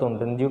టైం పడుతూ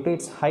ఉంటుంది. Due to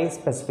it's high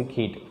specific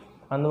heat.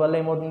 అందువల్ల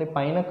ఏమవుతుంది,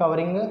 పైన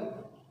కవరింగ్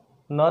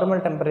నార్మల్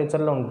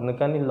టెంపరేచర్లో ఉంటుంది,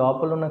 కానీ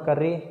లోపల ఉన్న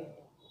curry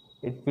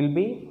it will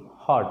be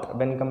hot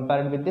when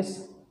compared with this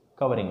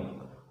covering.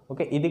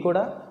 Okay, ఇది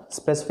కూడా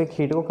స్పెసిఫిక్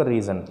హీట్కి ఒక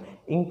రీజన్.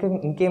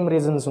 ఇంకేం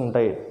రీజన్స్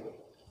ఉంటాయి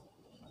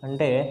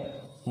అంటే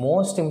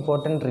most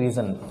important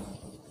reason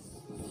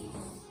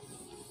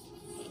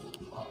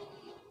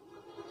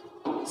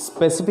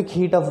specific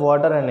heat of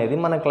water అనేది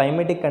మన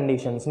క్లైమేటిక్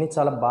కండిషన్స్ని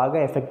చాలా బాగా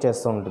ఎఫెక్ట్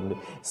చేస్తూ ఉంటుంది.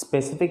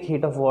 Specific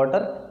heat of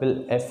water will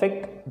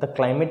effect the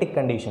climatic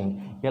condition.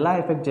 ఎలా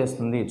ఎఫెక్ట్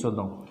చేస్తుంది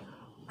చూద్దాం.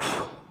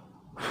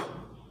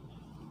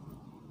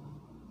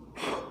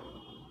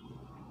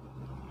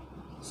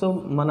 సో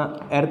మన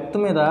ఎర్త్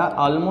మీద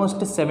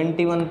ఆల్మోస్ట్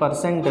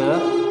 71%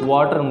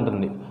 వాటర్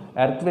ఉంటుంది.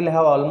 Earth will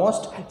have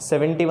almost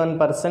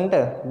 71%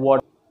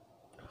 water.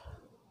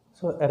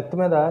 So earth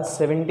మీద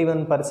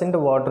 71%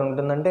 వాటర్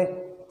ఉంటుందంటే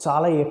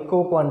చాలా ఎక్కువ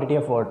క్వాంటిటీ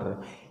ఆఫ్ వాటర్.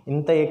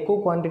 ఇంత ఎక్కువ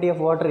క్వాంటిటీ ఆఫ్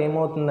వాటర్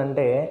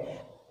ఏమవుతుందంటే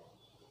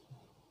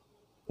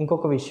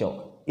ఇంకొక విషయం,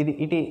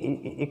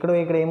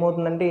 ఇక్కడ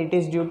ఏమవుతుందంటే it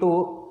is due to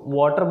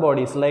water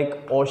bodies like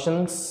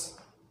oceans,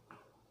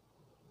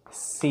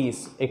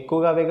 Cs.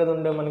 ఎక్కువగా అవే కదా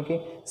ఉండే మనకి.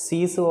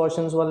 సీస్,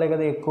 ఓషన్స్ వల్లే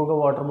కదా ఎక్కువగా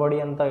వాటర్ బాడీ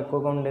అంతా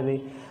ఎక్కువగా ఉండేది.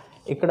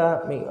 ఇక్కడ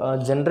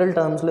జనరల్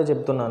టర్మ్స్లో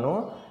చెప్తున్నాను.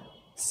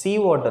 సీ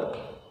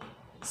వాటర్కి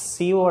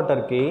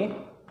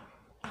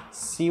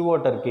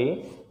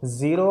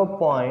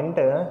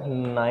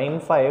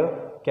 0.95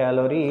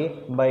 calorie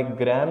by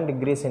gram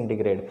degree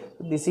centigrade.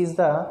 This is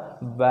the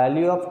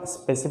value of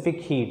specific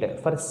heat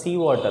for sea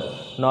water.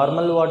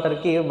 Normal water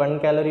ki 1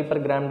 calorie per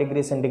gram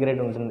degree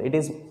centigrade ఉంటుంది. It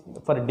is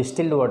for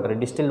distilled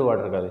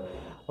water కాదు.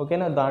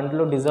 ఓకేనా,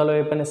 దాంట్లో డిజాల్వ్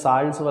అయిపోయిన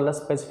salts వల్ల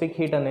specific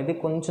heat అనేది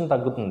కొంచెం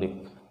తగ్గుతుంది.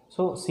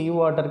 So see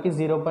వాటర్కి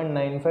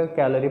 0.95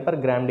 calorie per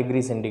gram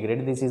degree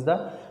centigrade. This is the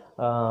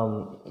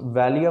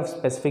value of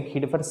specific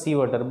heat for sea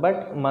water. But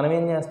మనం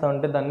ఏం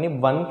చేస్తామంటే దాన్ని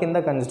 1 కింద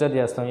కన్సిడర్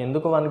చేస్తాం.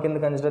 ఎందుకు 1 కింద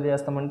కన్సిడర్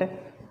చేస్తామంటే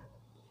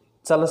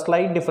చాలా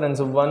స్లైట్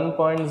డిఫరెన్స్.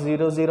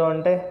 1.00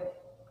 అంటే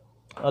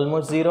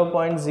almost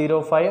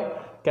 0.05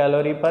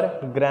 calorie per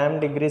gram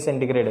degree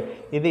centigrade.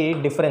 ఇది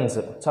డిఫరెన్స్,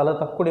 చాలా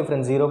తక్కువ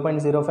డిఫరెన్స్.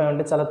 0.05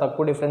 అంటే చాలా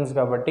తక్కువ డిఫరెన్స్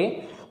కాబట్టి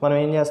మనం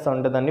ఏం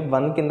చేస్తామంటే దాన్ని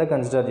 1 కింద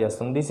కన్సిడర్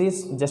చేస్తాం. This is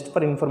just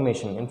for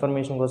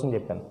information కోసం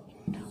చెప్పాను.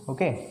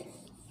 ఓకే,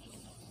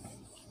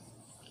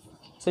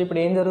 సో ఇప్పుడు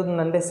ఏం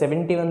జరుగుతుందంటే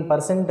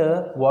 71%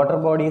 వాటర్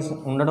బాడీస్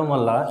ఉండడం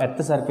వల్ల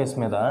ఎర్త్ సర్ఫేస్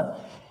మీద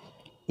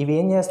ఇవి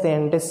ఏం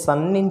చేస్తాయంటే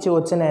సన్ నుంచి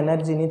వచ్చిన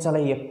ఎనర్జీని చాలా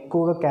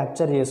ఎక్కువగా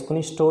క్యాప్చర్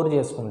చేసుకుని స్టోర్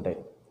చేసుకుంటాయి.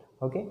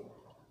 ఓకే,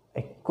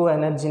 ఎక్కువ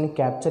ఎనర్జీని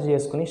క్యాప్చర్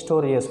చేసుకుని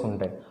స్టోర్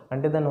చేసుకుంటాయి.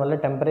 అంటే దానివల్ల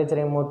టెంపరేచర్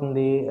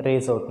ఏమవుతుంది,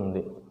 రేజ్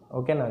అవుతుంది.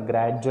 ఓకేనా,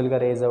 గ్రాడ్యువల్గా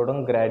రేజ్ అవ్వడం,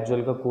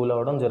 గ్రాడ్యువల్గా కూల్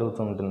అవ్వడం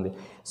జరుగుతుంటుంది.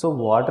 సో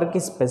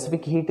వాటర్కి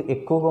స్పెసిఫిక్ హీట్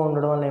ఎక్కువగా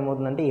ఉండడం వల్ల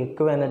ఏమవుతుందంటే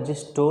ఎక్కువ ఎనర్జీ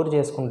స్టోర్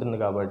చేసుకుంటుంది.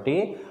 కాబట్టి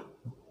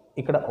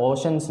ఇక్కడ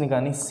ఓషన్స్ని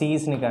కానీ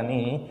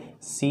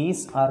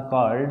Cs are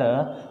called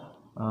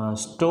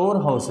store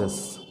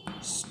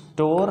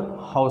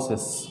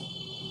houses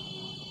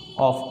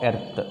of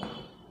earth.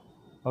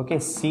 Okay,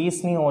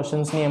 సీస్ని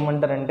ఓషన్స్ని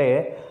ఏమంటారంటే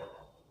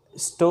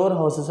స్టోర్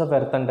హౌసెస్ ఆఫ్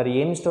ఎర్త్ అంటారు.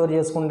 ఏం స్టోర్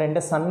చేసుకుంటాయి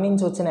అంటే సన్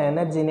నుంచి వచ్చిన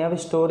ఎనర్జీని అవి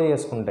స్టోర్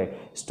చేసుకుంటాయి.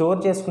 స్టోర్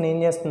చేసుకుని ఏం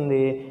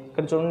చేస్తుంది,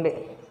 ఇక్కడ చూడండి,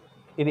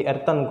 ఇది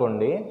ఎర్త్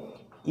అనుకోండి,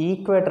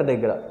 ఈక్వేటర్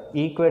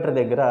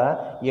దగ్గర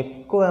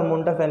ఎక్కువ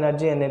అమౌంట్ ఆఫ్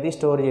ఎనర్జీ అనేది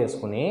స్టోర్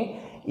చేసుకుని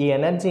ఈ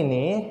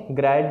ఎనర్జీని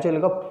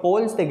గ్రాడ్యువల్గా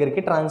పోల్స్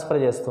దగ్గరికి ట్రాన్స్ఫర్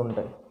చేస్తూ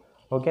ఉంటాయి.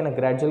 ఓకేనా,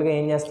 గ్రాడ్యువల్గా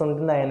ఏం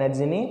చేస్తుంటుంది, ఆ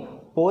ఎనర్జీని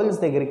పోల్స్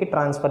దగ్గరికి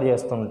ట్రాన్స్ఫర్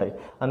చేస్తుంటాయి.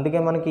 అందుకే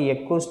మనకి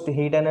ఎక్కువ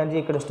హీట్ ఎనర్జీ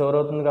ఇక్కడ స్టోర్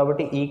అవుతుంది.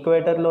 కాబట్టి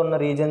ఈక్వేటర్లో ఉన్న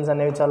రీజన్స్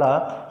అనేవి చాలా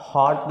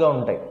హాట్గా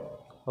ఉంటాయి.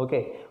 ఓకే,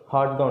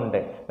 హాట్గా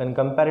ఉంటాయి వెన్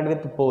కంపేర్డ్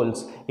విత్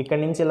పోల్స్. ఇక్కడ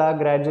నుంచి ఇలా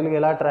గ్రాడ్యువల్గా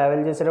ఇలా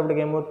ట్రావెల్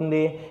చేసేటప్పటికి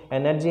ఏమవుతుంది,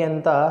 ఎనర్జీ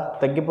అంతా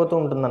తగ్గిపోతూ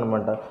ఉంటుంది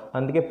అనమాట.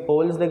 అందుకే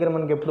పోల్స్ దగ్గర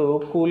మనకి ఎప్పుడు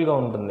కూల్గా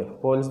ఉంటుంది.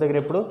 పోల్స్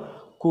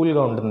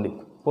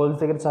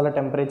దగ్గర చాలా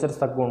టెంపరేచర్స్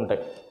తక్కువ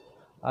ఉంటాయి.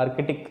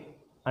 ఆర్కిటిక్,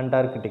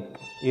 అంటార్కిటిక్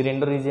ఈ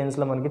రెండు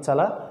రీజియన్స్లో మనకి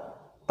చాలా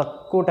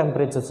తక్కువ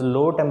టెంపరేచర్స్,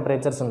 లో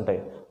టెంపరేచర్స్ ఉంటాయి.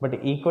 బట్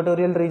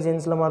ఈక్వటోరియల్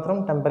రీజియన్స్లో మాత్రం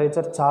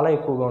టెంపరేచర్ చాలా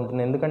ఎక్కువగా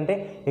ఉంటుంది. ఎందుకంటే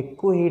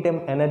ఎక్కువ హీట్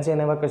ఎనర్జీ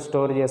అనేవి అక్కడ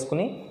స్టోర్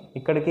చేసుకుని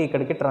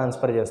ఇక్కడికి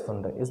ట్రాన్స్ఫర్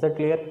చేస్తుంటాయి. Is that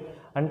clear?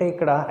 అంటే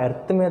ఇక్కడ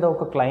ఎర్త్ మీద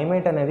ఒక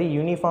క్లైమేట్ అనేది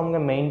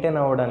యూనిఫామ్గా మెయింటైన్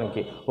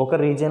అవ్వడానికి, ఒక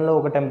రీజియన్లో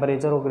ఒక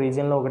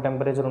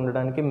టెంపరేచర్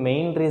ఉండడానికి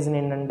మెయిన్ రీజన్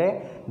ఏంటంటే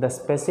the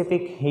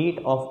specific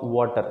heat of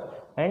water.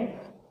 And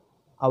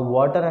ఆ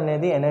వాటర్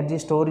అనేది ఎనర్జీ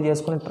స్టోర్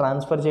చేసుకుని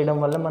ట్రాన్స్ఫర్ చేయడం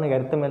వల్ల మనకి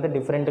ఎర్త్ మీద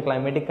డిఫరెంట్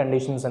క్లైమేటిక్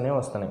కండిషన్స్ అనేవి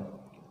వస్తున్నాయి.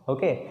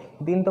 ఓకే,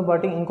 దీంతో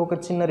పాటు ఇంకొక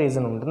చిన్న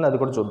రీజన్ ఉంటుంది, అది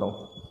కూడా చూద్దాం.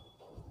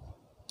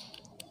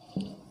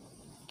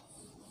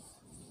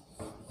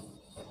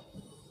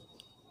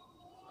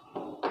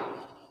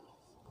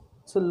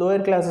 సో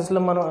లోయర్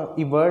క్లాసెస్లో మనం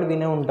ఈ వర్డ్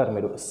వినే ఉంటారు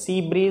మీరు, see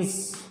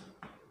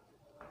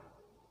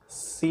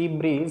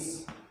breeze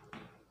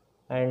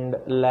and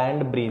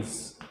land breeze.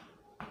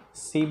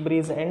 See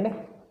breeze and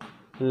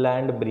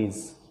land breeze,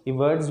 ఈ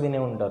వర్డ్స్ వినే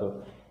ఉంటారు.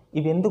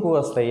 ఇవి ఎందుకు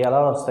వస్తాయి,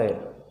 ఎలా వస్తాయి?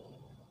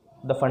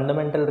 The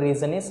fundamental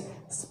reason is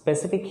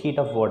specific heat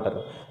of water.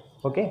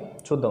 Okay,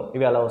 చూద్దాం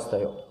ఇవి ఎలా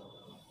వస్తాయో.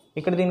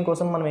 ఇక్కడ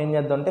దీనికోసం మనం ఏం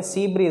చేద్దాం అంటే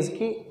సీ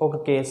బ్రీజ్కి ఒక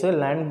కేసు,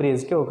 ల్యాండ్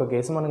బ్రీజ్కి ఒక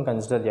కేసు మనం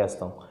కన్సిడర్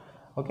చేస్తాం.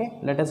 Okay,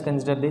 let us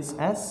consider this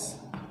as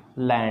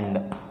land.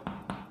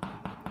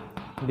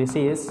 This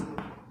is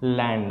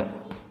land.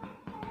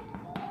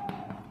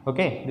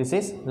 Okay, this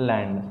is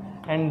land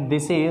and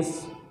this is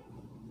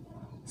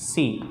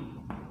sea.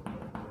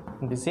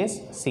 This is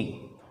sea.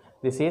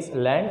 This is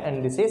land and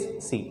this is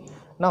sea.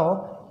 Now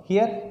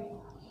here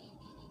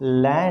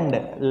land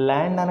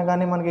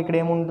అనగానే మనకి ఇక్కడ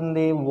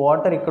ఏముంటుంది,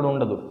 water ఇక్కడ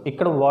ఉండదు,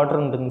 ఇక్కడ water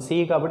ఉంటుంది. See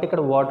కాబట్టి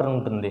ఇక్కడ వాటర్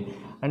ఉంటుంది.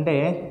 అంటే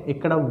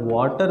ఇక్కడ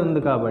వాటర్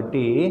ఉంది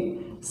కాబట్టి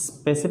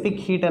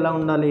స్పెసిఫిక్ హీట్ ఎలా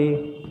ఉండాలి,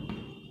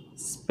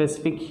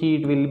 specific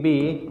heat will be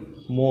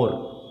more.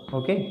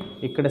 Okay,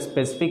 ఇక్కడ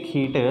స్పెసిఫిక్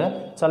హీట్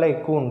చాలా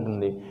ఎక్కువ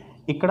ఉంటుంది.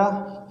 ఇక్కడ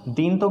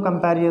దీంతో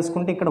కంపేర్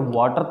చేసుకుంటే ఇక్కడ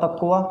వాటర్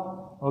తక్కువ.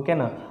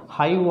 ఓకేనా,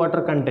 హై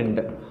వాటర్ కంటెంట్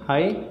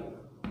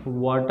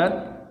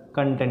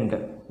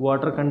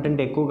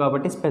ఎక్కువ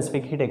కాబట్టి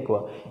స్పెసిఫిక్ హీట్ ఎక్కువ.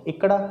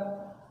 ఇక్కడ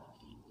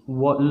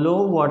లో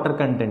వాటర్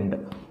కంటెంట్.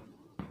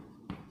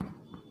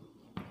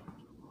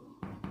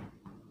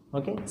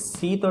 ఓకే,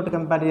 సీ తోటి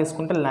కంపేర్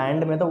చేసుకుంటే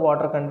ల్యాండ్ మీద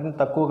వాటర్ కంటెంట్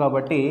తక్కువ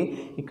కాబట్టి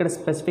ఇక్కడ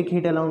స్పెసిఫిక్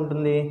హీట్ ఎలా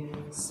ఉంటుంది,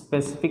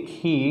 స్పెసిఫిక్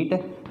హీట్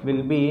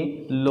విల్ బి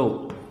లో.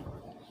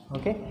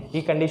 ఓకే, ఈ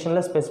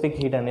కండిషన్లో స్పెసిఫిక్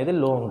హీట్ అనేది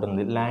లో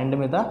ఉంటుంది. ల్యాండ్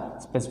మీద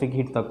స్పెసిఫిక్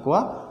హీట్ తక్కువ,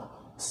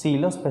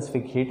 సీలో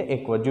స్పెసిఫిక్ హీట్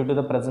ఎక్కువ due to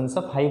the presence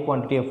of high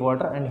quantity of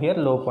water and here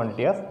లో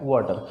క్వాంటిటీ ఆఫ్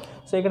వాటర్.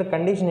 సో ఇక్కడ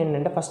కండిషన్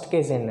ఏంటంటే, ఫస్ట్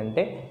కేసు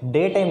ఏంటంటే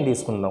డే టైం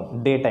తీసుకుందాం.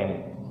 Day time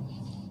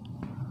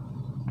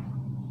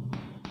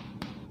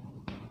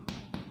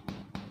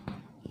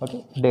okay,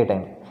 day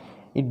time.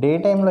 ఈ డే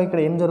టైంలో ఇక్కడ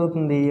ఏం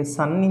జరుగుతుంది,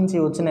 సన్ నుంచి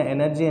వచ్చిన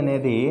ఎనర్జీ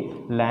అనేది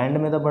ల్యాండ్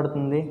మీద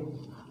పడుతుంది,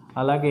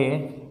 అలాగే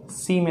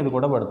సీ మీద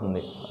కూడా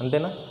పడుతుంది.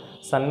 అంతేనా?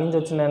 సన్ నుంచి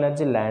వచ్చిన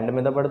ఎనర్జీ ల్యాండ్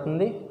మీద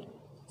పడుతుంది,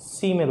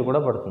 సీ మీద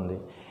కూడా పడుతుంది.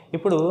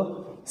 ఇప్పుడు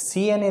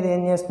సీ అనేది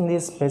ఏం చేస్తుంది,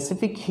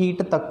 స్పెసిఫిక్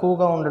హీట్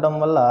తక్కువగా ఉండడం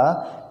వల్ల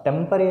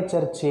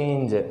temperature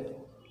change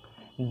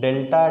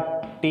delta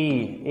T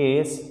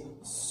is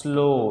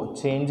slow.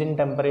 Change in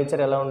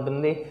temperature ఎలా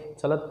ఉంటుంది,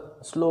 చాలా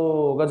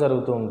స్లోగా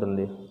జరుగుతూ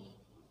ఉంటుంది.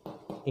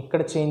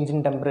 ఇక్కడ చేంజ్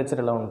ఇన్ టెంపరేచర్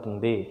ఎలా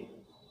ఉంటుంది,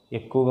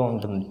 ఎక్కువగా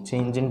ఉంటుంది.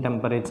 Change in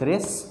temperature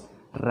is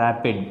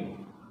rapid.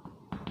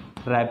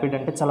 Rapid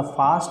అంటే చాలా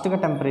ఫాస్ట్గా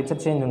టెంపరేచర్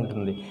చేంజ్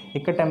ఉంటుంది.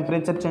 ఇక్కడ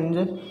టెంపరేచర్ చేంజ్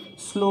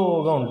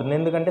స్లోగా ఉంటుంది,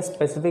 ఎందుకంటే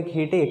స్పెసిఫిక్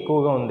హీట్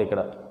ఎక్కువగా ఉంది.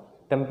 ఇక్కడ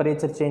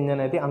టెంపరేచర్ చేంజ్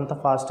అనేది అంత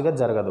ఫాస్ట్గా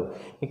జరగదు.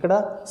 ఇక్కడ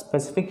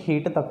స్పెసిఫిక్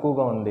హీట్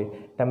తక్కువగా ఉంది,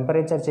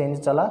 టెంపరేచర్ చేంజ్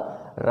చాలా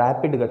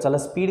ర్యాపిడ్గా, చాలా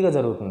స్పీడ్గా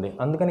జరుగుతుంది.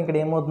 అందుకని ఇక్కడ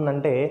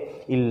ఏమవుతుందంటే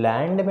ఈ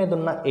ల్యాండ్ మీద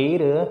ఉన్న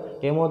ఎయిర్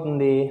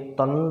ఏమవుతుంది,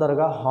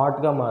 తొందరగా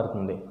హాట్గా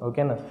మారుతుంది.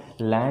 ఓకేనా?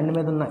 ల్యాండ్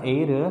మీద ఉన్న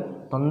ఎయిర్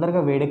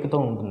తొందరగా వేడెక్కుతూ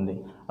ఉంటుంది.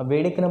 ఆ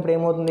వేడెక్కినప్పుడు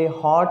ఏమవుతుంది,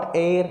 hot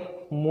air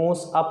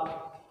moves up.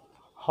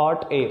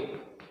 Hot air,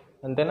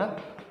 అంతేనా?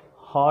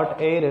 హాట్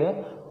ఎయిర్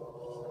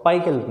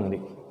పైకి వెళ్తుంది.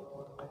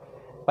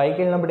 పైకి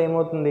వెళ్ళినప్పుడు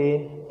ఏమవుతుంది,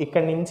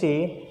 ఇక్కడి నుంచి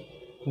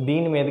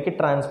దీని మీదకి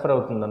ట్రాన్స్ఫర్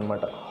అవుతుంది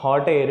అనమాట.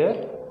 హాట్ ఎయిర్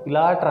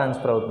ఇలా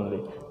ట్రాన్స్ఫర్ అవుతుంది.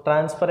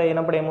 ట్రాన్స్ఫర్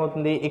అయినప్పుడు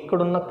ఏమవుతుంది,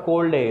 ఇక్కడున్న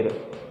కోల్డ్ ఎయిర్,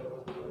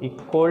 ఈ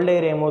కోల్డ్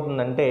ఎయిర్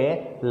ఏమవుతుందంటే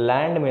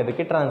ల్యాండ్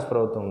మీదకి ట్రాన్స్ఫర్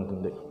అవుతూ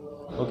ఉంటుంది.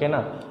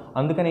 ఓకేనా?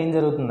 అందుకని ఏం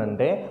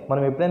జరుగుతుందంటే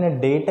మనం ఎప్పుడైనా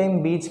డే టైం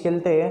బీచ్కి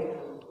వెళ్తే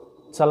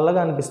చల్లగా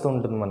అనిపిస్తూ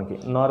ఉంటుంది మనకి.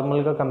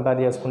 నార్మల్గా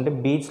కంపేర్ చేసుకుంటే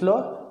బీచ్లో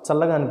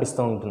చల్లగా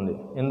అనిపిస్తూ ఉంటుంది,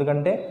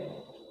 ఎందుకంటే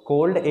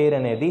కోల్డ్ ఎయిర్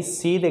అనేది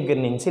సీ దగ్గర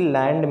నుంచి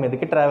ల్యాండ్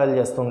మీదకి ట్రావెల్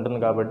చేస్తూ ఉంటుంది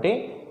కాబట్టి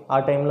ఆ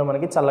టైంలో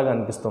మనకి చల్లగా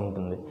అనిపిస్తూ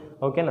ఉంటుంది.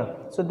 ఓకేనా?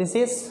 So this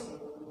is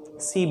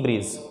see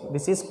breeze,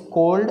 this is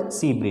cold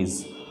see breeze.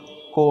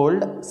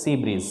 Cold see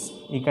breeze,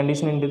 ఈ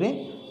కండిషన్ ఏంటిది,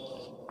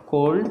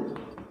 cold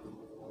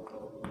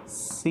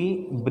see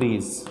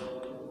breeze,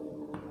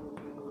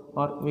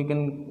 are we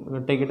can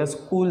take it as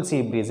cool see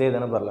breeze,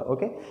 ఏదైనా పర్లేదు.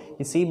 ఓకే,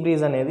 ఈ సీ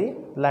బ్రీజ్ అనేది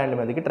ల్యాండ్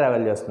మీదకి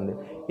ట్రావెల్ చేస్తుంది.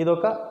 ఇది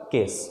ఒక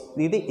కేస్.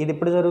 ఇది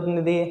ఎప్పుడు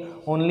జరుగుతుంది, ఇది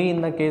only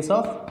in the case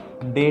of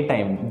day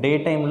time. Day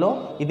టైంలో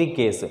ఇది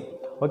కేసు.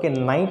 ఓకే,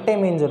 నైట్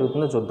టైం ఏం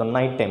జరుగుతుందో చూద్దాం.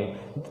 నైట్ టైం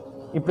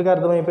ఇప్పటికీ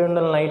అర్థమైపోయి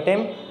ఉండాలి. నైట్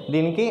టైం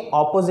దీనికి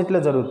ఆపోజిట్లో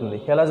జరుగుతుంది.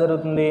 ఎలా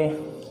జరుగుతుంది,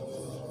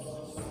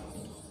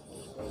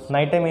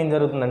 నైట్ టైం ఏం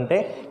జరుగుతుందంటే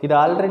ఇది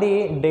ఆల్రెడీ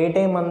డే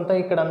టైం అంతా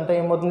ఇక్కడ అంతా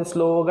ఏమవుతుంది,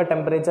 స్లోగా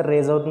టెంపరేచర్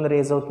రేజ్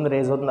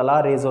అవుతుంది, అలా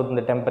రేజ్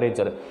అవుతుంది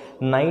టెంపరేచర్.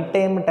 నైట్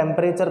టైం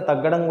టెంపరేచర్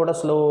తగ్గడం కూడా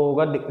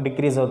స్లోగా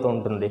డిక్రీజ్ అవుతూ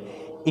ఉంటుంది.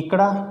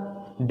 ఇక్కడ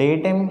డే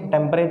టైం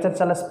టెంపరేచర్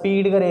చాలా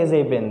స్పీడ్గా రేజ్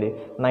అయిపోయింది,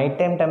 నైట్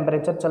టైం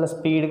టెంపరేచర్ చాలా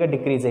స్పీడ్గా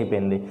డిక్రీజ్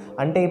అయిపోయింది.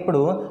 అంటే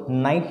ఇప్పుడు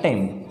నైట్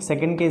టైం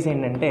సెకండ్ కేసు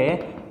ఏంటంటే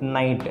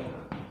నైట్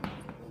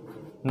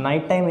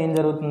టైం ఏం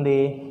జరుగుతుంది,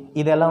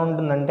 ఇది ఎలా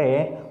ఉంటుందంటే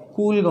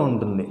కూల్గా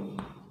ఉంటుంది.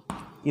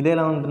 ఇది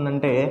ఎలా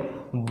ఉంటుందంటే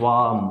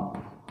వార్మ్.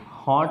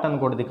 హాట్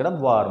అనకూడదు ఇక్కడ,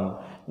 వార్మ్,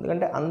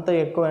 ఎందుకంటే అంత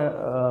ఎక్కువ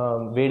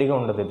వేడిగా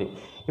ఉండదు ఇది.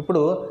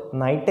 ఇప్పుడు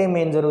నైట్ టైం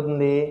ఏం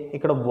జరుగుతుంది,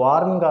 ఇక్కడ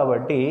వార్మ్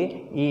కాబట్టి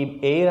ఈ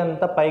ఎయిర్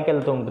అంతా పైకి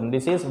వెళ్తూ ఉంటుంది.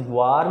 This is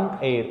warm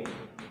air,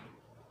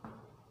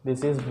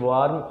 this is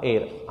warm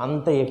air.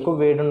 అంత ఎక్కువ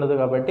వేడి ఉండదు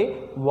కాబట్టి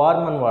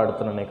వార్మ్ అని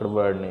వాడుతున్నాను ఇక్కడ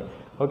వర్డ్ని.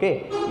 ఓకే,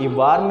 ఈ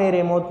వార్మ్ ఎయిర్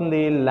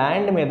ఏమవుతుంది,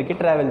 ల్యాండ్ మీదకి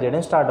ట్రావెల్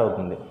చేయడం స్టార్ట్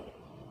అవుతుంది.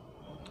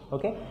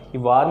 ఓకే, ఈ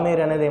వార్మ్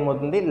ఎయిర్ అనేది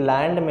ఏమవుతుంది,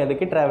 ల్యాండ్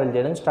మీదకి ట్రావెల్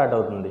చేయడం స్టార్ట్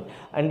అవుతుంది.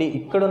 అండ్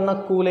ఇక్కడున్న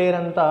కూల్ ఎయిర్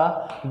అంతా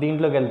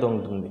దీంట్లోకి వెళ్తూ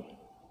ఉంటుంది.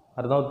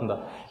 అర్థమవుతుందా?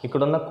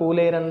 ఇక్కడున్న కూల్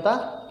ఎయిర్ అంతా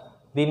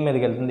దీని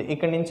మీదకి వెళ్తుంది,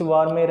 ఇక్కడ నుంచి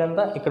వార్మ్ ఎయిర్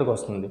అంతా ఇక్కడికి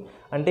వస్తుంది.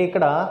 అంటే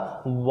ఇక్కడ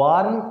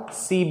warm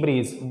see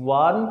breeze,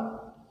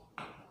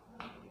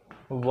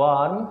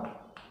 warm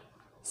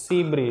see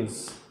breeze.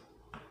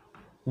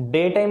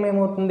 Day time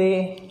ఏమవుతుంది,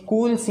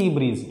 కూల్ సీ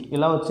బ్రీజ్,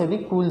 ఇలా వచ్చేది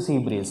కూల్ సీ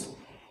బ్రీజ్.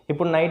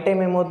 ఇప్పుడు నైట్ టైం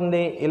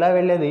ఏమవుతుంది, ఇలా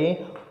వెళ్ళేది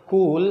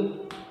cool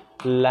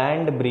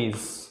land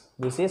breeze.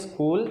 This is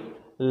cool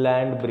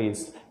land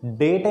breeze.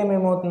 Day time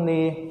ఏమవుతుంది,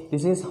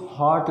 this is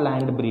hot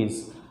land breeze.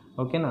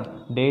 ఓకేనా?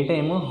 Day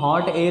time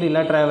hot air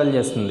ఇలా ట్రావెల్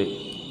చేస్తుంది.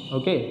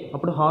 ఓకే,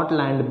 అప్పుడు హాట్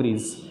ల్యాండ్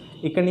బ్రీజ్.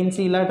 ఇక్కడ నుంచి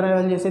ఇలా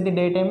ట్రావెల్ చేసేది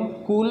day time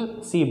cool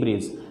see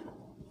breeze,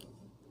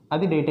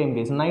 అది day time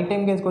case. Night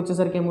time కేసుకి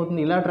వచ్చేసరికి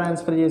ఏమవుతుంది, ఇలా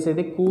ట్రాన్స్ఫర్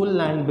చేసేది కూల్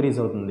ల్యాండ్ బ్రీజ్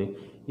అవుతుంది,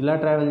 ఇలా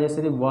ట్రావెల్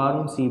చేసేది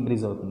వార్మ్ సీ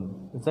బ్రీజ్ అవుతుంది.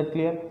 It's that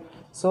clear?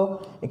 సో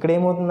ఇక్కడ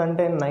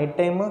ఏమవుతుందంటే నైట్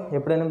టైమ్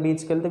ఎప్పుడైనా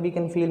బీచ్కి వెళ్తే we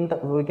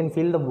can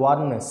feel the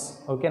warmness.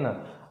 ఓకేనా?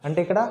 అంటే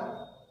ఇక్కడ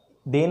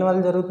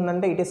దేనివల్ల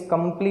జరుగుతుందంటే it is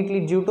completely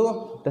due to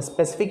the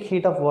specific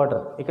heat of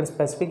water. ఇక్కడ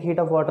స్పెసిఫిక్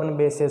హీట్ ఆఫ్ వాటర్ని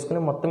బేస్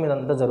చేసుకుని మొత్తం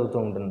ఇదంతా జరుగుతూ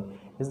ఉంటుంది.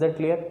 Is that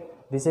clear?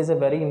 This is a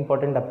very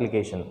important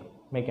application,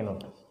 make a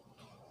note.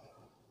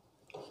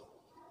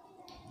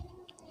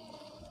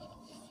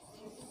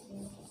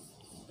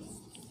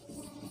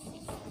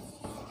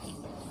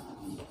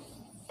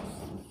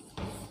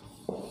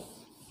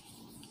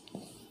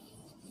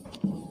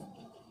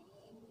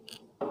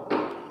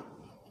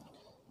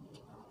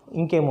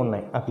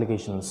 ఇంకేమున్నాయి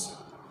అప్లికేషన్స్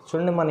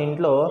చూడండి. మన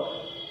ఇంట్లో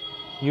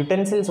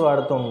యుటెన్సిల్స్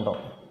వాడుతూ ఉంటాం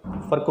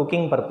ఫర్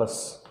కుకింగ్ పర్పస్.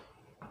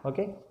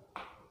 ఓకే,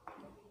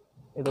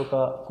 ఇది ఒక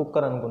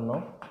కుక్కర్ అనుకుందాం,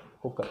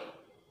 cooker.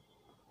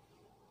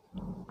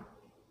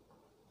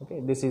 Okay,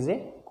 this is a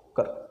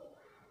cooker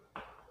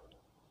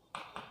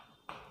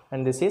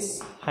and this is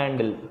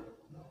handle.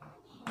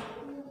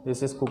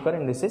 This is cooker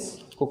and this is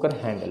cooker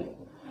handle.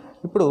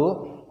 ఇప్పుడు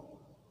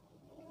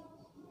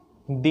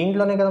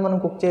దీంట్లోనే కదా మనం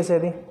కుక్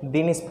చేసేది.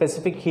 దీని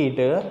స్పెసిఫిక్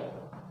హీట్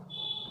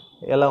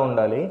ఎలా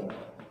ఉండాలి,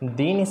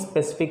 దీని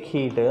స్పెసిఫిక్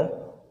హీట్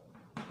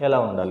ఎలా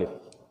ఉండాలి.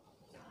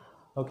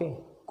 ఓకే,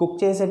 కుక్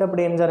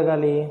చేసేటప్పుడు ఏం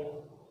జరగాలి,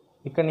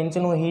 ఇక్కడ నుంచి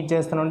నువ్వు హీట్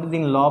చేస్తున్నావు అంటే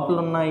దీని లోపల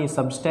ఉన్న ఈ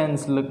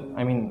సబ్స్టాన్స్లు,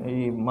 ఐ మీన్ ఈ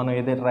మనం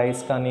ఏదైతే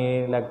రైస్ కానీ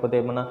లేకపోతే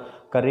ఏమైనా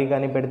కర్రీ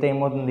కానీ పెడితే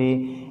ఏమవుతుంది,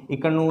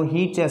 ఇక్కడ నువ్వు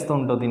హీట్ చేస్తూ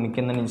ఉంటావు, దీన్ని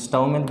కింద నుంచి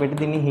స్టవ్ మీద పెట్టి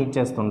దీన్ని హీట్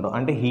చేస్తుంటావు.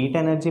 అంటే హీట్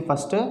ఎనర్జీ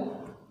ఫస్ట్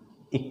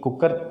ఈ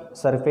కుక్కర్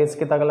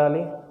సర్ఫేస్కి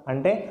తగలాలి,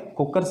 అంటే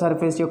కుక్కర్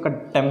సర్ఫేస్ యొక్క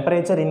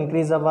టెంపరేచర్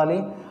ఇంక్రీజ్ అవ్వాలి.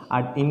 ఆ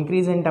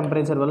ఇంక్రీజ్ అయిన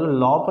టెంపరేచర్ వల్ల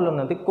లోపల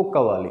ఉన్నది కుక్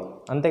అవ్వాలి,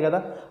 అంతే కదా.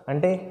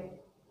 అంటే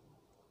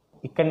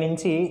ఇక్కడ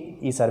నుంచి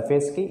ఈ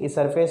సర్ఫేస్కి, ఈ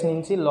సర్ఫేస్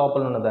నుంచి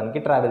లోపల ఉన్నదానికి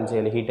ట్రావెల్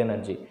చేయాలి హీట్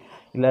ఎనర్జీ.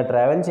 ఇలా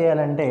ట్రావెల్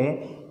చేయాలంటే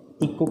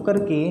ఈ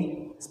కుక్కర్కి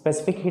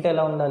స్పెసిఫిక్ హీట్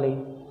ఎలా ఉండాలి,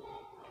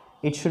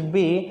 ఇట్ షుడ్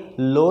బి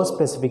లో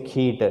స్పెసిఫిక్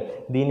హీట్.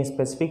 దీని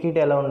స్పెసిఫిక్ హీట్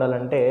ఎలా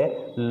ఉండాలంటే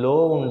లో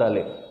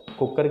ఉండాలి.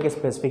 కుక్కర్కి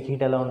స్పెసిఫిక్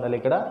హీట్ ఎలా ఉండాలి,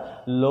 ఇక్కడ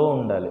లో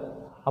ఉండాలి.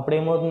 అప్పుడు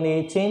ఏమవుతుంది,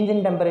 చేంజ్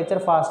ఇన్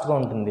టెంపరేచర్ ఫాస్ట్గా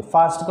ఉంటుంది,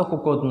 ఫాస్ట్గా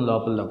కుక్ అవుతుంది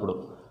లోపలప్పుడు.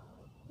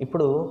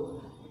 ఇప్పుడు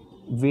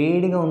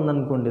వేడిగా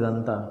ఉందనుకోండి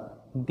ఇదంతా,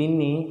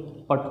 దీన్ని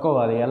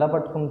పట్టుకోవాలి. ఎలా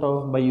పట్టుకుంటావు,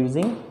 బై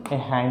యూజింగ్ ఏ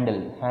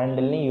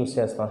హ్యాండిల్ని యూస్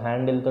చేస్తాం,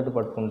 హ్యాండిల్ తోటి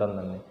పట్టుకుంటాం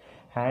దాన్ని.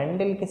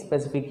 హ్యాండిల్కి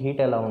స్పెసిఫిక్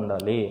హీట్ ఎలా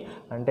ఉండాలి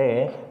అంటే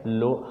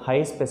హై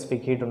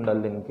స్పెసిఫిక్ హీట్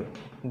ఉండాలి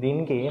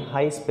దీనికి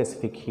హై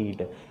స్పెసిఫిక్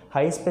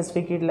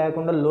హీట్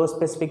లేకుండా లో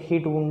స్పెసిఫిక్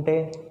హీట్ ఉంటే,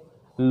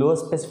 లో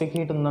స్పెసిఫిక్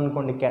హీట్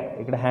ఉందనుకోండి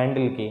ఇక్కడ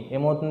హ్యాండిల్కి,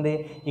 ఏమవుతుంది,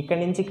 ఇక్కడ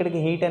నుంచి ఇక్కడికి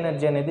హీట్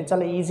ఎనర్జీ అనేది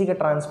చాలా ఈజీగా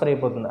ట్రాన్స్ఫర్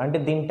అయిపోతుంది. అంటే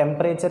దీని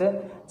టెంపరేచర్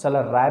చాలా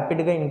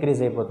ర్యాపిడ్గా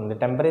ఇంక్రీజ్ అయిపోతుంది.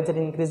 టెంపరేచర్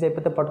ఇంక్రీజ్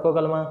అయిపోతే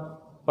పట్టుకోగలమా,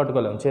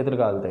 పట్టుకోలేము, చేతులు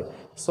కాలుతాయి.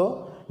 సో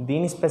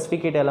దీని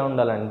స్పెసిఫిక్ హీట్ ఎలా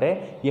ఉండాలంటే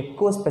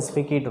ఎక్కువ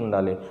స్పెసిఫిక్ హీట్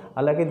ఉండాలి.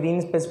 అలాగే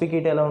దీని స్పెసిఫిక్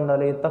హీట్ ఎలా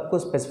ఉండాలి, తక్కువ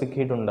స్పెసిఫిక్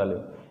హీట్ ఉండాలి.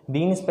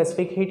 దీని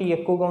స్పెసిఫిక్ హీట్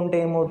ఎక్కువగా ఉంటే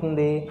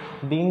ఏమవుతుంది,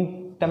 దీని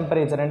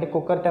టెంపరేచర్ అంటే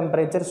కుక్కర్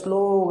టెంపరేచర్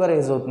స్లోగా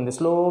రేజ్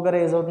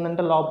అవుతుంది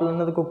అంటే లోపల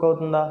ఉన్నది కుక్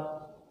అవుతుందా,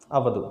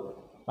 అవ్వదు.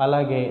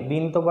 అలాగే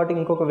దీంతో పాటు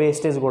ఇంకొక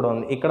వేస్టేజ్ కూడా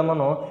ఉంది. ఇక్కడ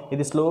మనం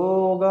ఇది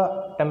స్లోగా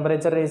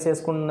టెంపరేచర్ రేస్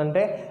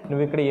చేసుకుంటుందంటే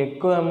నువ్వు ఇక్కడ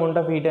ఎక్కువ amount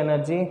of heat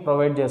energy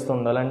provide చేస్తూ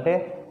ఉండాలి, అంటే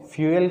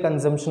ఫ్యూయల్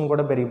కన్జంప్షన్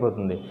కూడా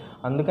పెరిగిపోతుంది.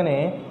 అందుకనే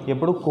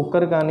ఎప్పుడు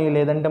కుక్కర్ కానీ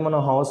లేదంటే మన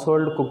హౌస్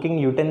హోల్డ్ కుకింగ్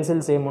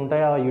యుటెన్సిల్స్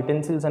ఏముంటాయో ఆ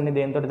యుటెన్సిల్స్ అన్ని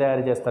దేంతో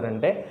తయారు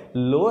చేస్తారంటే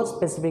లో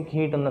స్పెసిఫిక్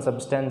హీట్ ఉన్న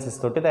సబ్స్టాన్సెస్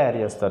తోటి తయారు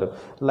చేస్తారు.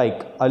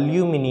 లైక్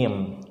అల్యూమినియం,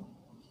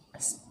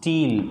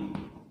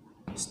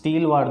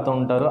 స్టీల్ వాడుతూ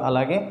ఉంటారు,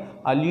 అలాగే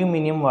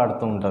అల్యూమినియం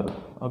వాడుతూ ఉంటారు.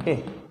 ఓకే,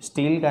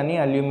 స్టీల్ కానీ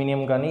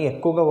అల్యూమినియం కానీ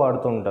ఎక్కువగా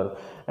వాడుతూ ఉంటారు.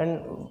 And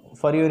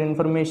for your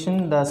information,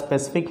 the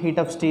specific heat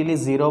of steel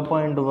is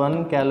 0.1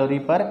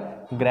 calorie per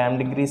gram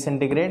degree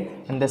centigrade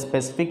and the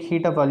specific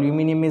heat of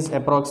aluminum is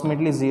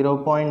approximately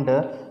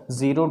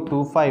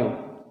 0.025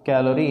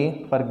 calorie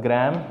per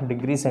gram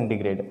degree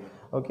centigrade.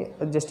 Okay,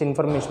 just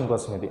information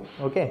కోసం ఇది.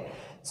 Okay,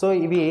 so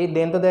ఇవి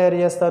దేంతో తయారు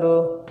చేస్తారు,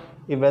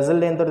 ఈ vessel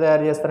దేంతో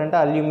తయారు చేస్తారంటే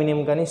అల్యూమినియం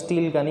కానీ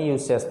స్టీల్ కానీ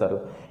యూజ్ చేస్తారు.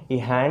 ఈ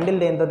హ్యాండిల్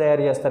దేంతో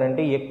తయారు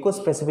చేస్తారంటే ఎక్కువ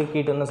స్పెసిఫిక్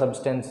హీట్ ఉన్న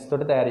సబ్స్టెన్సెస్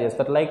తోటి తయారు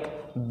చేస్తారు. లైక్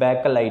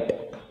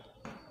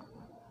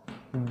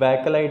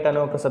బ్యాకలైట్ అనే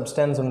ఒక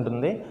సబ్స్టెన్స్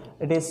ఉంటుంది.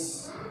 It is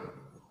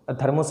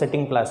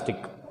thermosetting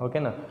plastic.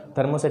 ఓకేనా,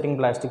 థర్మోసెట్టింగ్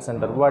ప్లాస్టిక్స్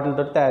అంటారు,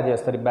 వాటితో తయారు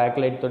చేస్తారు.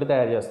 బ్యాక్లైట్ తోటి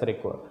తయారు చేస్తారు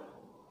ఎక్కువ.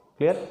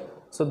 Clear?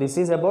 So this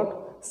is about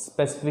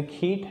specific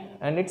heat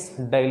and it's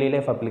daily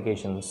life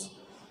applications.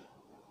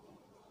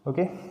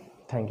 Okay,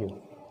 thank you.